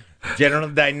General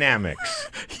Dynamics.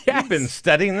 Yes. You've been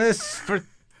studying this for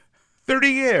 30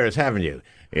 years, haven't you?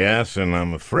 Yes, and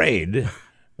I'm afraid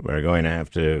we're going to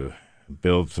have to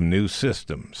build some new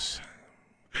systems.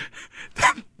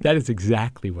 That is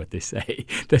exactly what they say.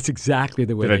 That's exactly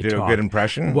the way they talk. Did I do a good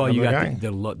impression? Well, you got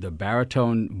the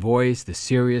baritone voice, the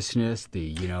seriousness,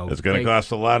 It's going to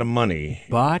cost a lot of money.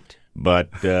 But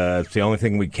it's the only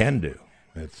thing we can do.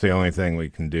 It's the only thing we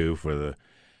can do for the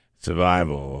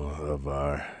survival of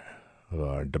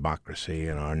our democracy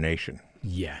and our nation.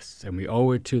 Yes, and we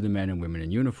owe it to the men and women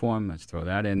in uniform. Let's throw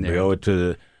that in there. We owe it to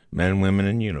the men and women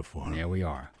in uniform. There we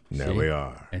are. There we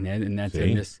are. And that's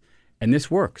in this. And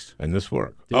this works. And this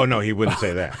works. Oh, no, he wouldn't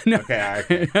say that. No.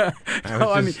 Okay.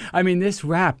 I mean, this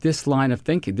line of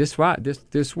thinking, this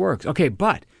works. Okay,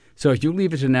 but so if you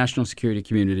leave it to the national security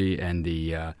community and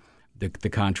the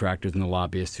contractors and the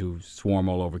lobbyists who swarm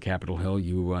all over Capitol Hill,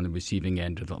 you were on the receiving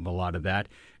end of a lot of that,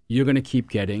 you're going to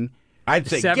keep getting. I'd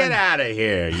say, get out of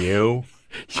here, you.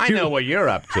 I know what you're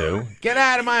up to. Get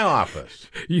out of my office.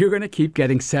 You're going to keep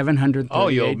getting 738. Oh,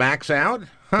 you'll max out?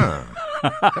 Huh.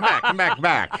 Come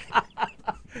back.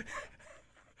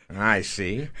 I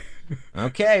see.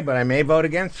 Okay, but I may vote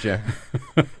against you.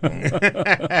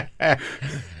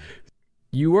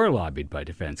 You were lobbied by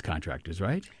defense contractors,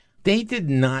 right? They did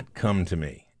not come to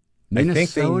me. Minnesota, I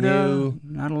think they knew.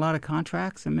 Not a lot of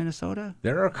contracts in Minnesota?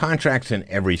 There are contracts in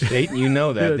every state, and you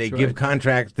know that. They give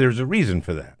contracts. There's a reason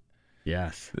for that.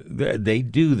 Yes. They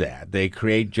do that. They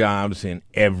create jobs in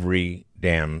every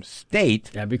damn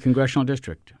state. Every congressional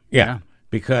district. Yeah.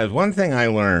 Because one thing I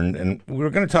learned, and we were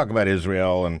going to talk about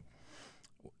Israel, and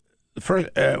first,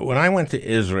 when I went to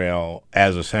Israel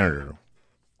as a senator,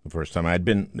 the first time I'd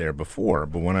been there before,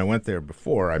 but when I went there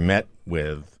before, I met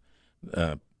with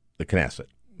the Knesset,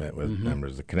 met with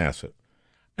members of the Knesset,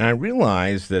 and I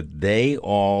realized that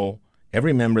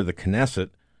every member of the Knesset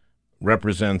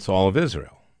represents all of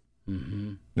Israel.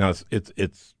 Mm-hmm. Now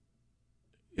it's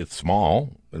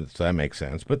small, so that makes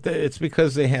sense, but it's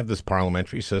because they have this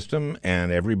parliamentary system,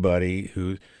 and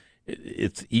everybody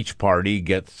each party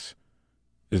gets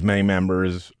as many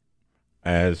members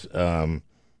as a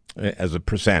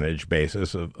percentage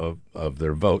basis of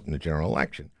their vote in the general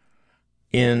election.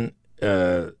 In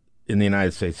the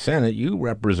United States Senate, you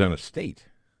represent a state.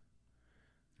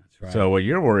 That's right. So what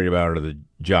you're worried about are the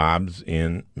jobs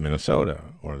in Minnesota,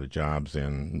 or the jobs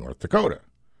in North Dakota,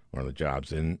 or the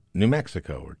jobs in New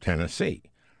Mexico or Tennessee.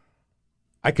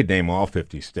 I could name all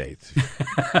 50 states,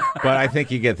 but I think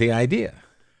you get the idea.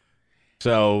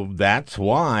 So that's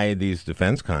why these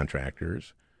defense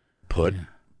contractors put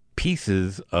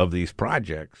pieces of these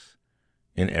projects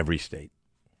in every state.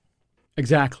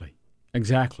 Exactly.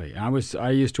 I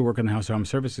used to work on the House Armed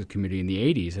Services Committee in the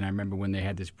 80s, and I remember when they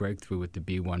had this breakthrough with the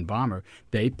B-1 bomber,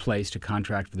 they placed a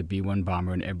contract for the B-1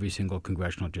 bomber in every single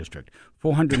congressional district.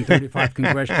 435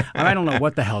 congressional. I don't know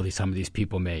what the hell some of these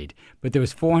people made, but there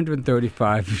was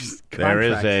 435 contracts. There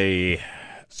is a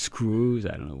screws.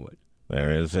 I don't know what.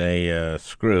 There is a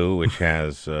screw which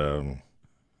has a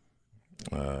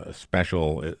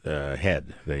special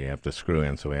head that you have to screw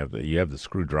in. So you have the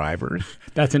screwdrivers.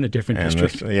 That's in a different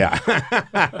district. Yeah,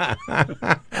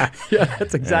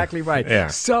 that's exactly right. Yeah.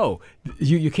 So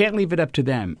you can't leave it up to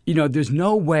them. There's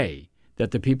no way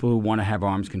that the people who want to have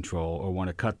arms control or want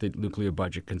to cut the nuclear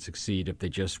budget can succeed if they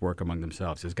just work among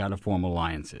themselves. There's got to form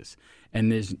alliances.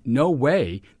 And there's no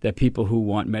way that people who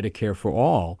want Medicare for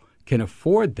all can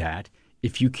afford that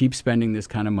if you keep spending this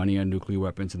kind of money on nuclear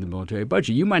weapons in the military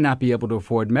budget. You might not be able to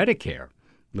afford Medicare,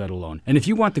 let alone. And if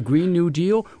you want the Green New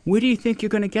Deal, where do you think you're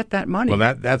going to get that money?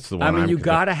 Well, that's the one. You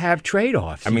got to have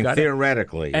trade-offs.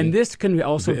 Theoretically. And this can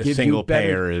also give you single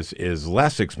payer is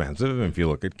less expensive. If you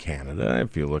look at Canada,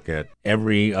 if you look at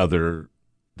every other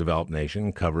developed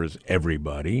nation, covers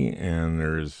everybody. And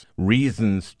there's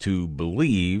reasons to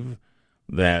believe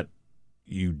that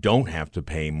you don't have to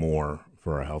pay more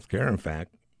for health care. In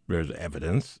fact, there's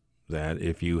evidence that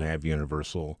if you have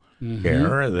universal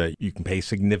care, that you can pay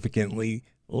significantly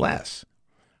less.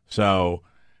 So,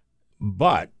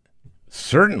 but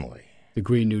certainly the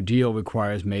Green New Deal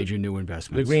requires major new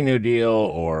investments. The Green New Deal,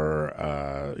 or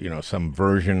some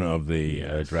version of the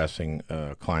addressing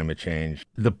climate change.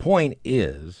 The point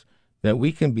is that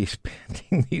we can be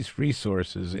spending these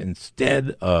resources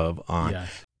instead of on.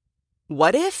 Yes.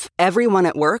 What if everyone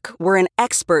at work were an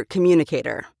expert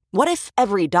communicator? What if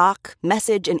every doc,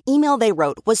 message, and email they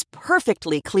wrote was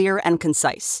perfectly clear and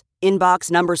concise?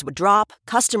 Inbox numbers would drop,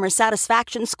 customer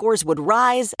satisfaction scores would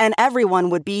rise, and everyone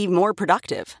would be more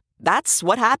productive. That's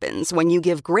what happens when you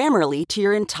give Grammarly to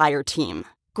your entire team.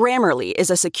 Grammarly is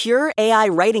a secure AI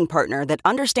writing partner that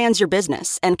understands your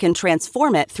business and can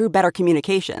transform it through better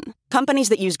communication. Companies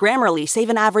that use Grammarly save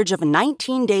an average of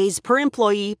 19 days per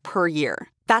employee per year.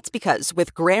 That's because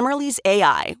with Grammarly's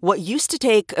AI, what used to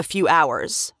take a few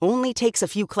hours only takes a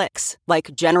few clicks,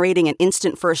 like generating an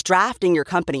instant first draft in your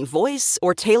company voice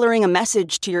or tailoring a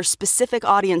message to your specific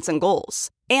audience and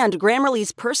goals. And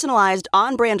Grammarly's personalized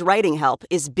on-brand writing help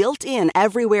is built in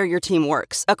everywhere your team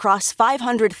works, across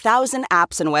 500,000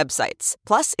 apps and websites.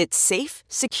 Plus, it's safe,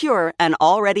 secure, and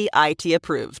already IT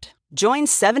approved. Join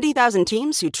 70,000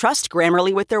 teams who trust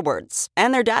Grammarly with their words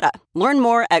and their data. Learn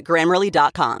more at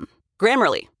Grammarly.com.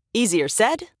 Grammarly. Easier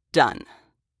said, done.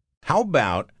 How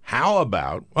about,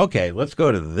 okay, let's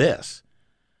go to this.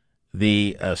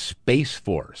 The Space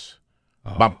Force.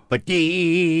 We're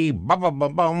the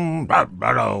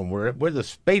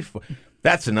Space Force.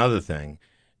 That's another thing.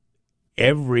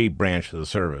 Every branch of the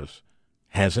service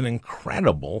has an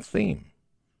incredible theme.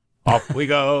 Off we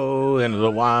go into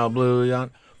the wild blue yacht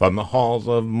from the halls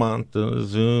of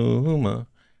Montezuma.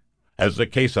 As the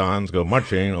caissons go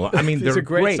marching. I mean, they're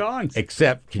great songs.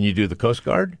 Except, can you do the Coast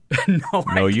Guard?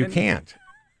 No, you can't.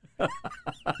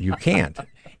 You can't.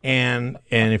 And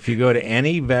if you go to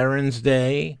any Veterans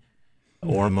Day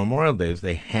or Memorial Days,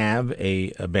 they have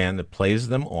a band that plays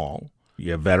them all.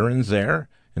 You have veterans there,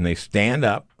 and they stand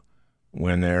up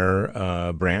when their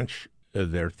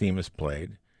their theme is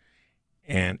played.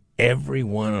 And every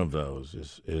one of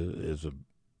those is a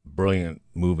brilliant,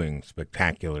 moving,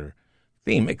 spectacular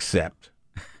theme, except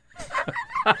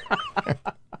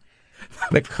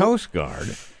the Coast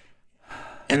Guard.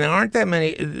 And there aren't that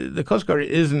many. The Coast Guard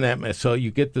isn't that many. So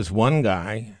you get this one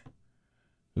guy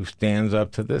who stands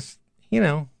up to this.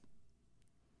 Not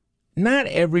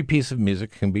every piece of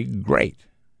music can be great.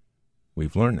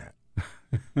 We've learned that.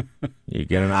 You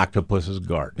get an octopus's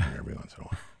garden every once in a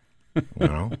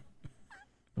while.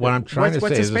 What I'm trying to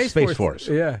say is the Space Force.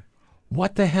 Yeah.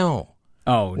 What the hell?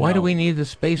 Oh, why no. do we need the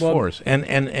Space Force? And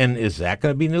is that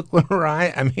going to be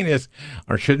nuclearized? I mean,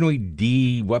 or shouldn't we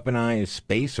de-weaponize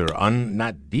space, or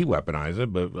not de-weaponize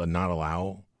it, but not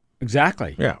allow?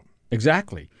 Exactly. Yeah.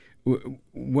 Exactly.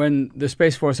 When the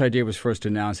Space Force idea was first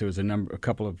announced, there was a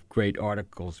couple of great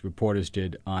articles reporters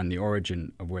did on the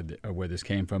origin of where this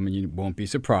came from, and you won't be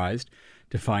surprised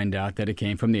to find out that it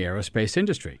came from the aerospace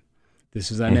industry. This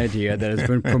is an idea that has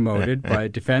been promoted by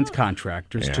defense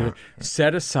contractors to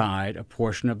set aside a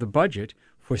portion of the budget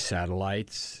for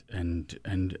satellites and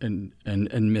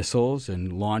missiles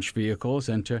and launch vehicles,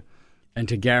 and to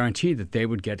guarantee that they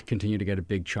would continue to get a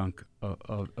big chunk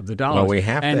of the dollars. Well, we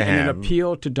have and to have. And it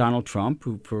appealed to Donald Trump,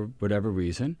 who, for whatever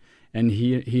reason, and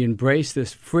he embraced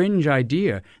this fringe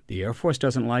idea. The Air Force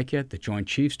doesn't like it. The Joint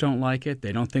Chiefs don't like it.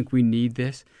 They don't think we need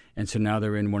this. And so now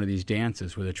they're in one of these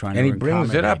dances where they're trying to And he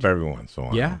brings it up every once in a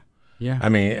while. Yeah. I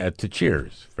mean, to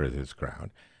cheers for his crowd.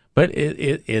 But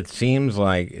it seems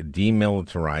like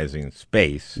demilitarizing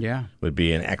space would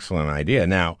be an excellent idea.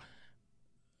 Now,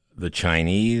 the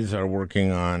Chinese are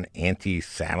working on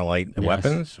anti-satellite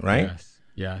weapons, right?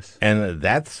 Yes. And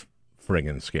that's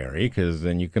friggin' scary, because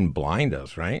then you can blind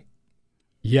us, right?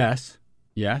 Yes.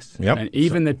 Yep. And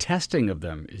even the testing of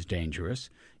them is dangerous.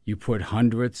 You put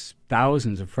hundreds,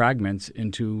 thousands of fragments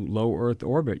into low Earth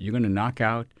orbit. You're going to knock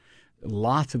out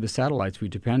lots of the satellites we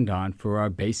depend on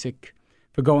for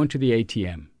for going to the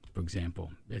ATM, for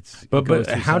example. But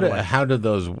how do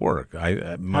those work?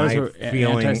 My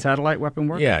feeling, anti-satellite weapon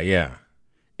work? Yeah.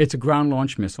 It's a ground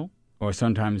launch missile, or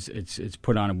sometimes it's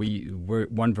put on.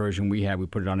 One version we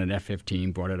put it on an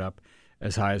F-15, brought it up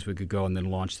as high as we could go, and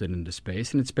then launched it into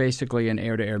space. And it's basically an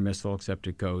air-to-air missile, except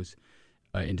it goes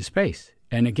into space.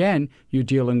 And again, you're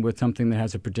dealing with something that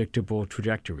has a predictable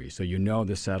trajectory. So you know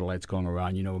the satellite's going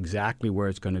around. You know exactly where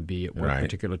it's going to be at what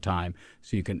particular time.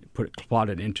 So you can plot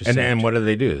an intercept. And what do?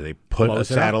 They put a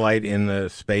satellite in the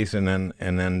space and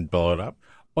then blow it up?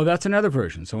 Oh, that's another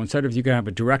version. So instead of, you can have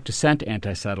a direct descent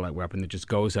anti-satellite weapon that just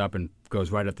goes up and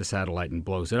goes right at the satellite and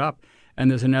blows it up. And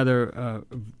there's another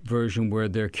version where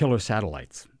they're killer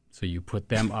satellites. So you put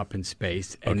them up in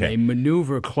space, and they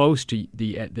maneuver close to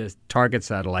the target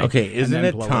satellite. Okay, isn't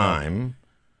it time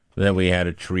that we had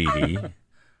a treaty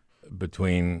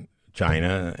between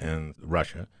China and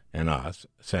Russia and us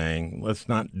saying, let's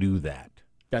not do that?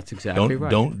 That's exactly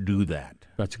right. Don't do that.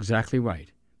 That's exactly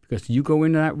right. Because you go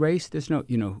into that race, there's no,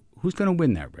 who's going to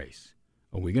win that race?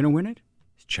 Are we going to win it?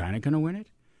 Is China going to win it?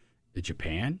 Is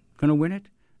Japan going to win it?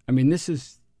 I mean,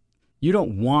 you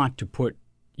don't want to put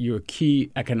your key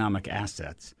economic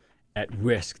assets at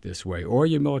risk this way, or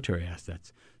your military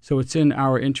assets. So it's in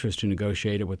our interest to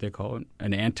negotiate what they call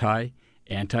an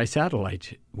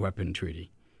anti-satellite weapon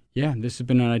treaty. Yeah, this has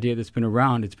been an idea that's been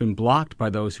around. It's been blocked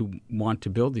by those who want to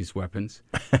build these weapons.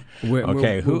 We're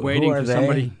waiting for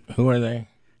somebody. Who are they?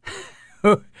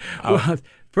 Well,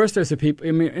 first there's the people.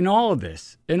 I mean, in all of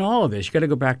this, you got to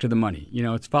go back to the money.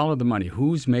 It's follow the money.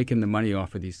 Who's making the money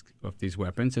off of these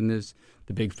weapons? And there's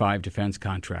the big 5 defense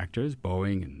contractors: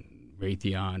 Boeing and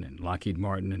Raytheon and Lockheed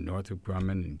Martin and Northrop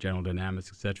Grumman and General Dynamics,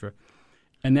 etc.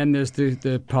 And then there's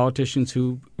the politicians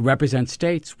who represent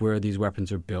states where these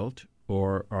weapons are built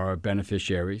or are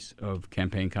beneficiaries of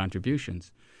campaign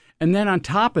contributions. And then on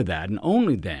top of that, and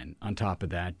only then on top of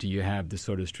that, do you have the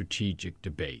sort of strategic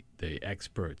debate, the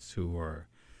experts who are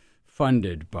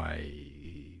funded by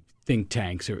think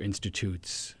tanks or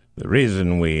institutes. The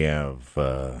reason we have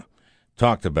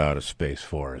talked about a Space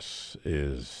Force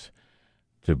is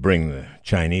to bring the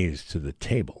Chinese to the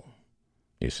table,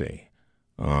 you see,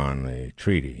 on a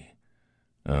treaty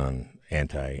on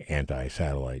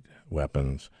anti-satellite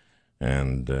weapons.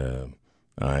 And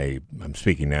I'm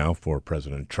speaking now for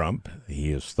President Trump.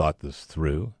 He has thought this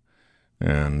through,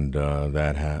 and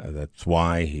that's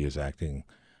why he is acting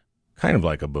kind of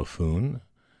like a buffoon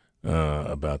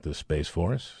about the Space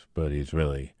Force, but he's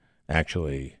really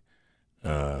actually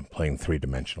playing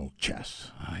three-dimensional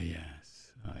chess. Ah, yes.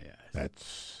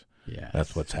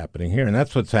 That's what's happening here, and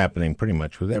that's what's happening pretty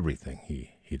much with everything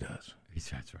he does.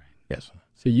 That's right. Yes.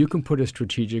 So you can put a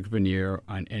strategic veneer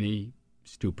on any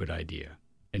stupid idea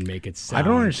and make it sound. I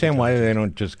don't understand why they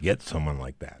don't just get someone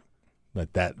like that.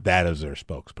 That is their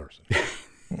spokesperson.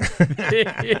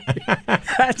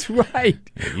 That's right.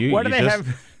 What do they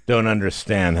have? Don't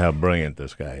understand how brilliant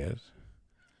this guy is.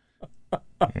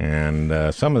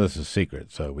 And some of this is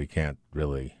secret, so we can't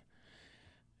really.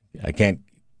 I can't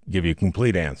give you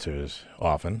complete answers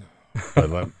often,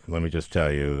 but let me just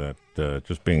tell you that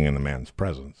just being in the man's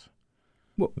presence,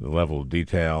 the level of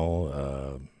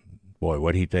detail,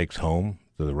 what he takes home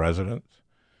to the residents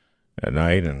at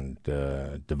night and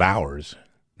devours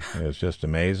is just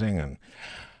amazing. And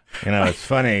it's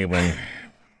funny when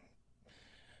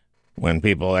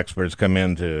experts come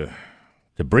in to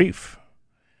brief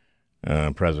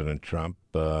President Trump.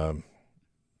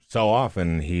 So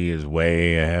often he is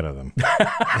way ahead of them.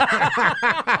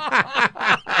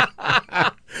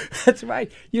 That's right.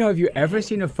 Have you ever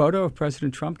seen a photo of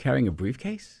President Trump carrying a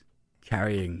briefcase?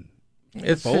 Carrying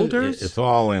folders? It's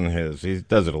all in his. He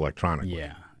does it electronically.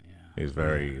 Yeah. He's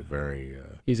very.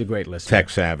 He's a great listener. Tech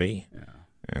savvy. Yeah.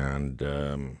 And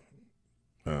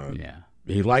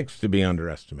he likes to be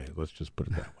underestimated. Let's just put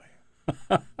it that way.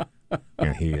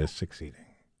 And he is succeeding.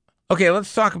 Okay,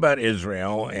 let's talk about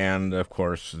Israel and, of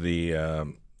course, the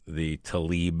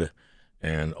Tlaib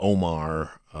and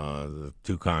Omar, the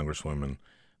 2 congresswomen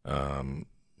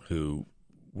who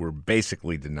were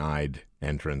basically denied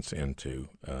entrance into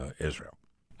Israel.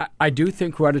 I do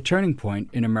think we're at a turning point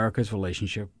in America's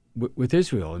relationship with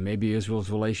Israel, and maybe Israel's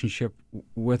relationship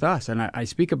with us. And I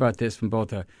speak about this from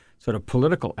both a sort of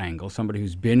political angle, somebody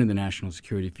who's been in the national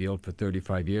security field for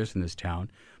 35 years in this town,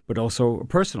 but also a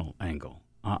personal angle.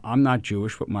 I'm not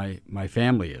Jewish, but my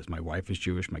family is. My wife is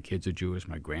Jewish. My kids are Jewish.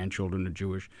 My grandchildren are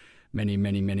Jewish. Many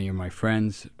of my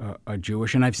friends are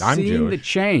Jewish. And I'm seen Jewish. The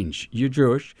change. You're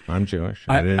Jewish. I'm Jewish.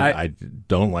 I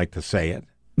don't like to say it.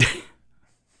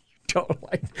 Don't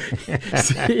like.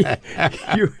 See,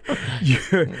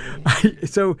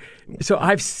 so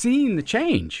I've seen the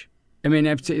change. I mean,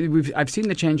 I've seen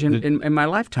the change in my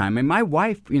lifetime. And my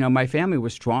wife, my family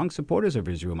was strong supporters of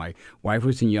Israel. My wife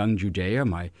was in young Judea.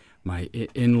 My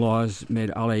in-laws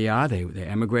made Aliyah. They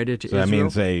emigrated to Israel. So that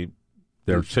means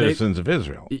they're citizens of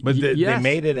Israel. But they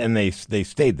made it and they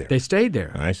stayed there. They stayed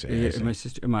there. I see. My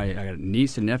sister, I got a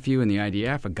niece and nephew in the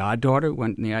IDF. A goddaughter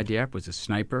went in the IDF, was a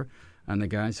sniper on the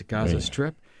Gaza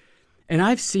Strip. And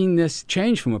I've seen this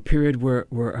change from a period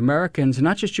where Americans,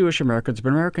 not just Jewish Americans,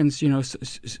 but Americans,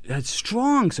 had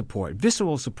strong support,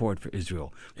 visceral support for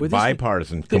Israel.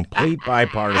 Bipartisan, complete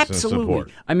bipartisan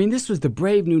support. I mean, this was the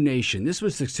brave new nation. This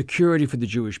was the security for the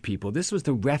Jewish people. This was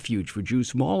the refuge for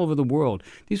Jews from all over the world.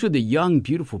 These were the young,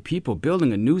 beautiful people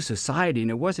building a new society. And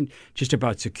it wasn't just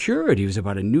about security. It was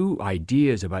about new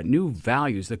ideas, about new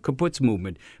values. The kibbutz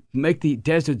movement, make the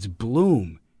deserts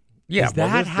bloom. Yeah, is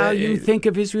that how you think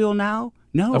of Israel now?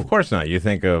 No. Of course not. You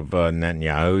think of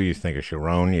Netanyahu, you think of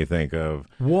Sharon, you think of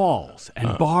walls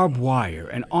and barbed wire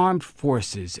and armed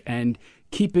forces and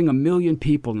keeping 1 million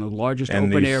people in the largest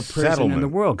open-air prison in the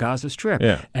world, Gaza Strip.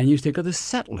 Yeah. And you think of the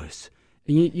settlers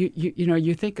And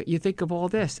you think of all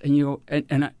this,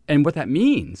 and what that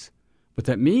means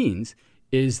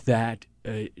is that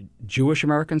Jewish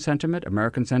American sentiment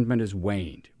has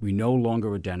waned. We no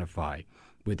longer identify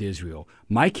with Israel.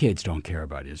 My kids don't care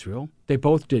about Israel. They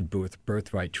both did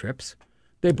birthright trips.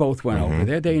 They both went over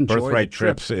there. They enjoyed Birthright the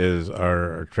trip. trips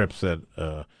are trips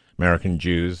that American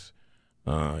Jews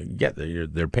get.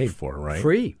 They're paid for, right?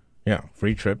 Free. Yeah,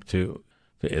 free trip to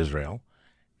Israel,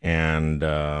 and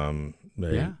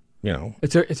they,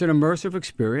 It's an immersive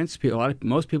experience.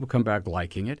 Most people come back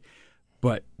liking it,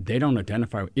 but they don't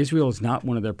identify. Israel is not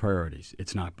one of their priorities.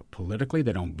 It's not politically.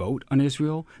 They don't vote on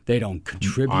Israel. They don't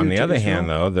contribute. On the to other Israel. hand,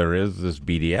 though, there is this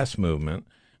BDS movement,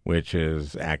 which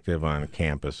is active on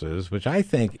campuses, which I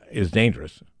think is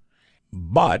dangerous.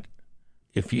 But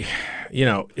if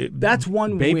that's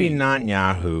one baby wing.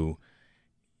 Netanyahu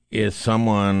is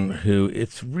someone who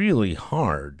it's really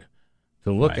hard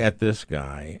to look at this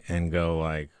guy and go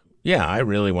like, yeah, I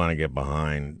really want to get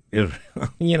behind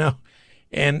Israel,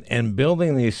 and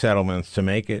building these settlements to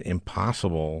make it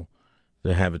impossible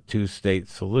to have a two-state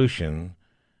solution.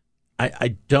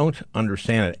 I don't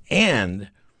understand it. And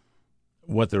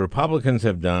what the Republicans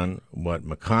have done, what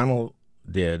McConnell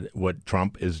did, what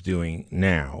Trump is doing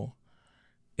now,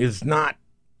 is not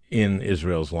in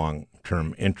Israel's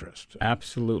long-term interest.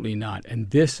 Absolutely not.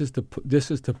 And this is the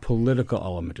political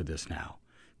element of this now,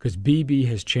 because Bibi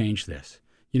has changed this.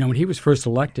 When he was first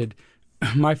elected,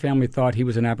 my family thought he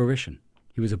was an aberration.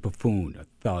 He was a buffoon, a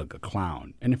thug, a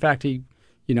clown. And in fact, he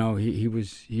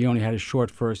only had a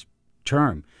short first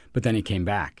term, but then he came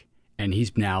back. And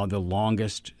he's now the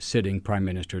longest sitting prime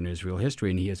minister in Israel history,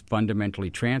 and he has fundamentally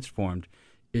transformed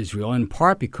Israel, in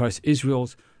part because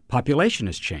Israel's population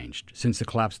has changed since the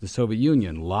collapse of the Soviet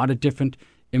Union. A lot of different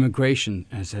immigration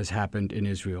has happened in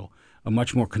Israel, a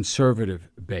much more conservative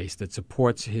base that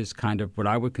supports his kind of what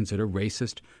I would consider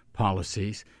racist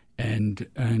policies and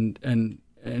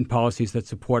policies that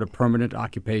support a permanent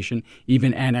occupation,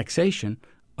 even annexation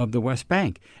of the West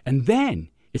Bank. And then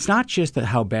it's not just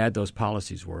how bad those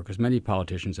policies were, because many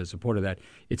politicians have supported that.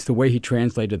 It's the way he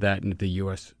translated that into the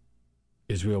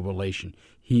U.S.-Israel relation.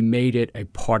 He made it a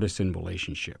partisan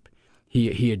relationship.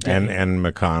 He had and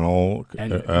McConnell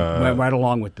went right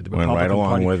along with the Republican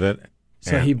Party. With it.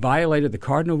 So he violated the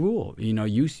cardinal rule.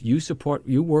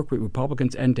 You work with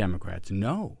Republicans and Democrats.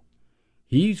 No,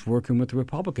 he's working with the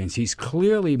Republicans. He's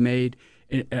clearly made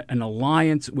an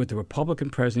alliance with the Republican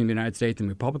president of the United States, and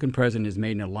the Republican president has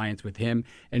made an alliance with him.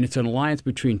 And it's an alliance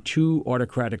between two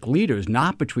autocratic leaders,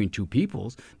 not between two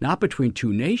peoples, not between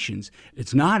two nations.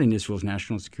 It's not in Israel's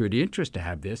national security interest to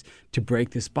have this, to break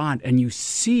this bond. And you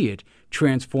see it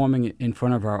transforming in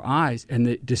front of our eyes. And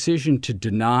the decision to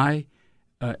deny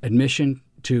admission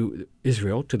to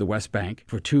Israel, to the West Bank,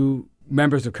 for two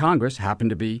members of Congress, happen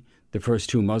to be the first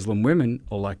two Muslim women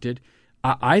elected,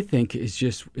 I think is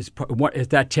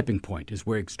that tipping point is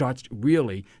where it starts to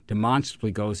really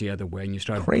demonstrably goes the other way, and you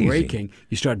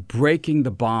start breaking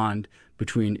the bond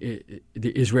between the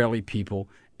Israeli people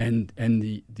and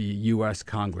the U.S.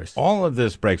 Congress. All of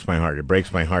this breaks my heart. It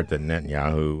breaks my heart that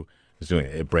Netanyahu is doing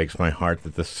it. It breaks my heart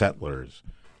that the settlers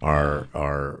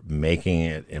are making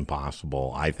it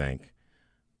impossible, I think,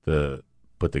 to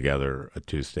put together a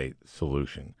two-state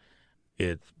solution.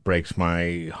 It breaks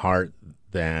my heart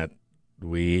that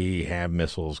we have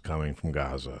missiles coming from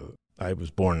Gaza. I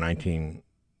was born in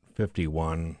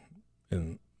 1951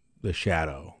 in the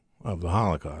shadow of the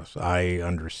Holocaust. I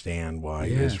understand why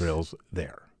Israel's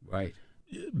there. Right.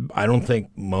 I don't think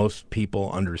most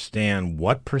people understand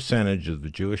what percentage of the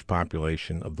Jewish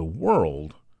population of the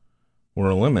world were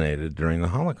eliminated during the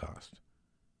Holocaust.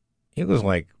 It was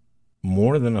like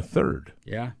more than a third.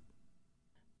 Yeah.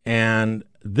 And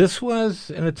this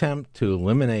was an attempt to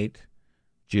eliminate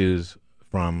Jews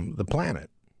from the planet.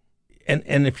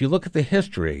 And if you look at the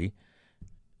history,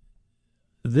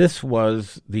 this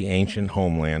was the ancient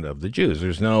homeland of the Jews.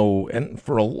 And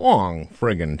for a long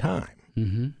friggin' time.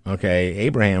 Mm-hmm. Okay,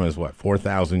 Abraham is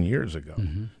 4,000 years ago.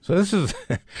 Mm-hmm. So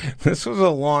this was a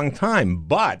long time,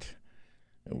 but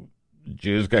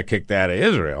Jews got kicked out of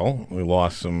Israel. We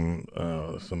lost some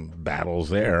battles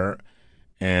there,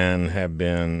 and have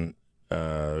been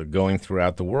going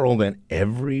throughout the world. And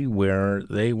everywhere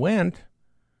they went,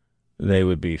 they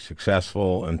would be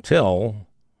successful until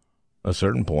a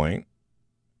certain point,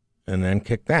 and then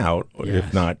kicked out,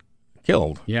 if not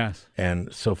killed. Yes.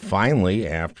 And so finally,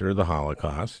 after the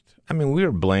Holocaust, we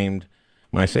were blamed.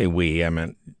 When I say we, I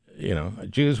meant,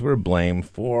 Jews were blamed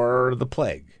for the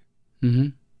plague,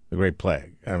 the Great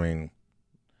Plague.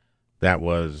 That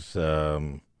was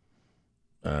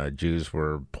Jews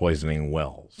were poisoning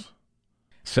wells.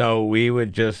 So we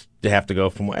would just have to go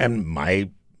from, and my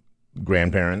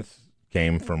grandparents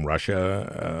came from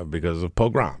Russia because of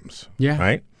pogroms. Yeah.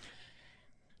 Right?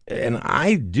 And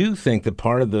I do think that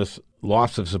part of this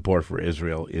loss of support for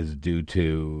Israel is due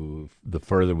to the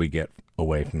further we get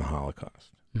away from the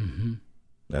Holocaust. Mm-hmm.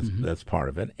 That's part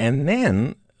of it. And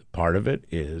then part of it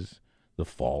is the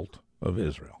fault of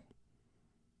Israel.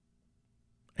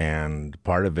 And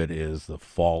part of it is the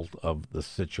fault of the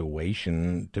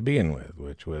situation to begin with,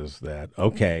 which was that,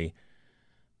 okay,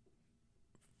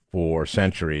 for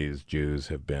centuries, Jews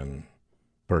have been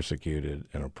persecuted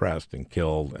and oppressed and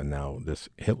killed, and now this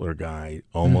Hitler guy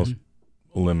almost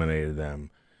eliminated them.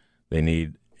 They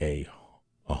need a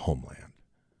homeland.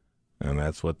 And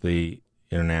that's what the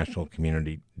international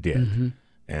community did. Mm-hmm.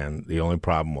 And the only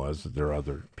problem was that there are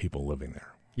other people living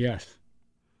there. Yes.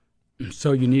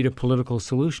 So you need a political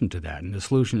solution to that. And the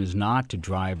solution is not to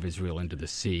drive Israel into the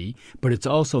sea, but it's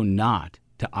also not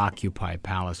to occupy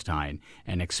Palestine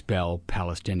and expel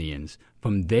Palestinians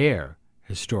from their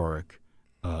historic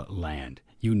land.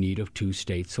 You need a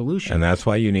two-state solution. And that's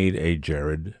why you need a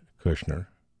Jared Kushner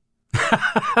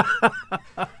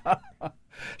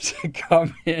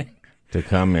to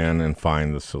come in and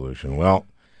find the solution. Well,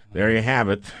 there you have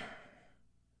it.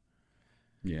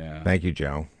 Yeah. Thank you,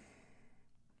 Joe.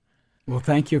 Well,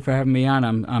 thank you for having me on.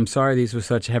 I'm sorry these were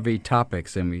such heavy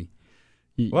topics, and we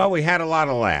had a lot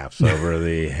of laughs over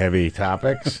the heavy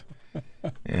topics,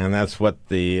 and that's what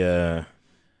the Al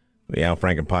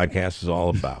Franken podcast is all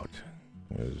about.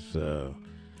 Is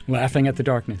laughing at the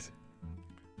darkness.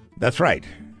 That's right.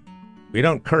 We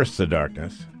don't curse the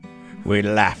darkness; we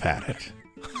laugh at it.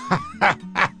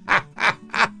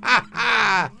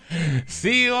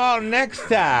 See you all next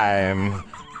time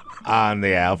on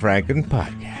the Al Franken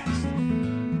podcast.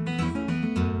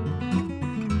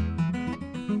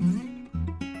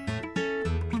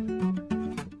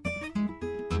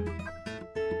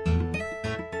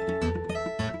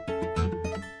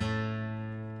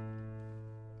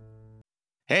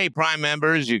 Hey, Prime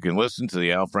members, you can listen to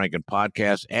the Al Franken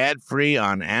podcast ad-free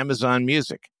on Amazon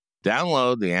Music.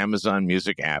 Download the Amazon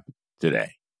Music app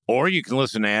today. Or you can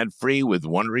listen ad-free with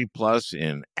Wondery Plus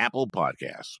in Apple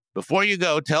Podcasts. Before you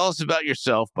go, tell us about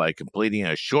yourself by completing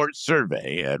a short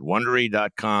survey at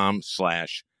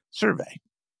Wondery.com/survey.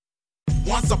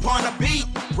 Once upon a beat.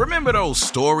 Remember those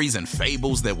stories and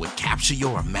fables that would capture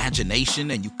your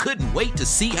imagination and you couldn't wait to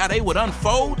see how they would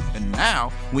unfold? And now,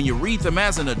 when you read them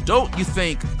as an adult, you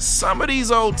think, some of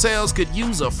these old tales could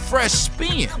use a fresh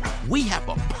spin. We have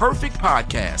a perfect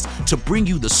podcast to bring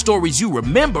you the stories you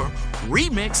remember,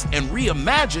 remix, and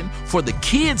reimagine for the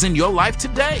kids in your life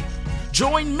today.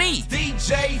 Join me,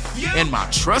 DJ Few, and my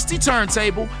trusty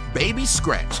turntable, Baby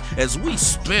Scratch, as we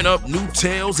spin up new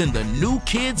tales in the New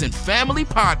Kids and Family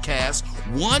podcast,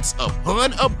 Once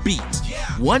Upon a Beat.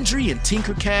 Wondery and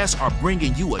Tinkercast are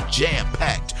bringing you a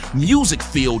jam-packed,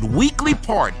 music-filled weekly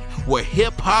party where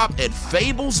hip-hop and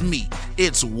fables meet.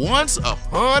 It's Once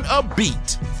Upon a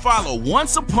Beat. Follow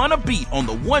Once Upon a Beat on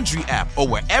the Wondery app or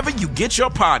wherever you get your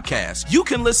podcasts. You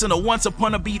can listen to Once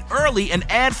Upon a Beat early and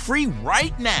ad-free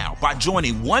right now by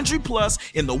joining Wondery Plus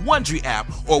in the Wondery app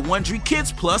or Wondery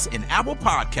Kids Plus in Apple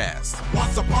Podcasts.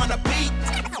 Once Upon a Beat.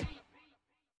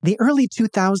 The early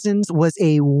 2000s was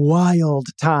a wild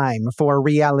time for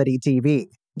reality TV.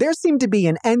 There seemed to be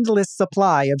an endless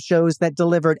supply of shows that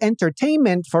delivered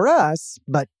entertainment for us,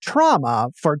 but trauma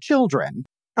for children.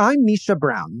 I'm Misha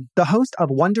Brown, the host of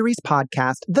Wondery's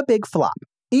podcast, The Big Flop.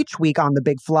 Each week on The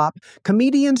Big Flop,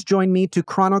 comedians join me to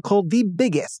chronicle the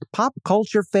biggest pop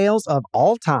culture fails of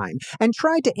all time and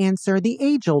try to answer the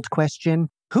age-old question,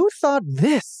 who thought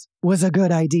this was a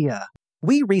good idea?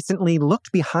 We recently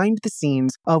looked behind the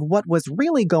scenes of what was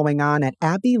really going on at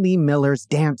Abby Lee Miller's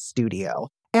dance studio.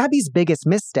 Abby's biggest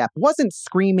misstep wasn't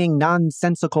screaming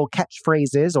nonsensical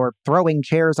catchphrases or throwing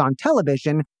chairs on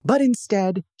television, but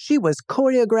instead, she was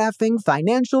choreographing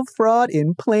financial fraud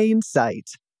in plain sight.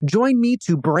 Join me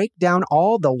to break down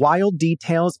all the wild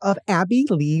details of Abby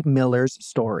Lee Miller's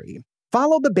story.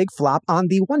 Follow The Big Flop on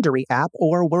the Wondery app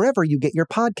or wherever you get your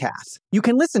podcasts. You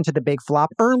can listen to The Big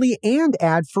Flop early and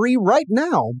ad-free right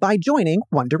now by joining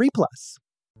Wondery Plus.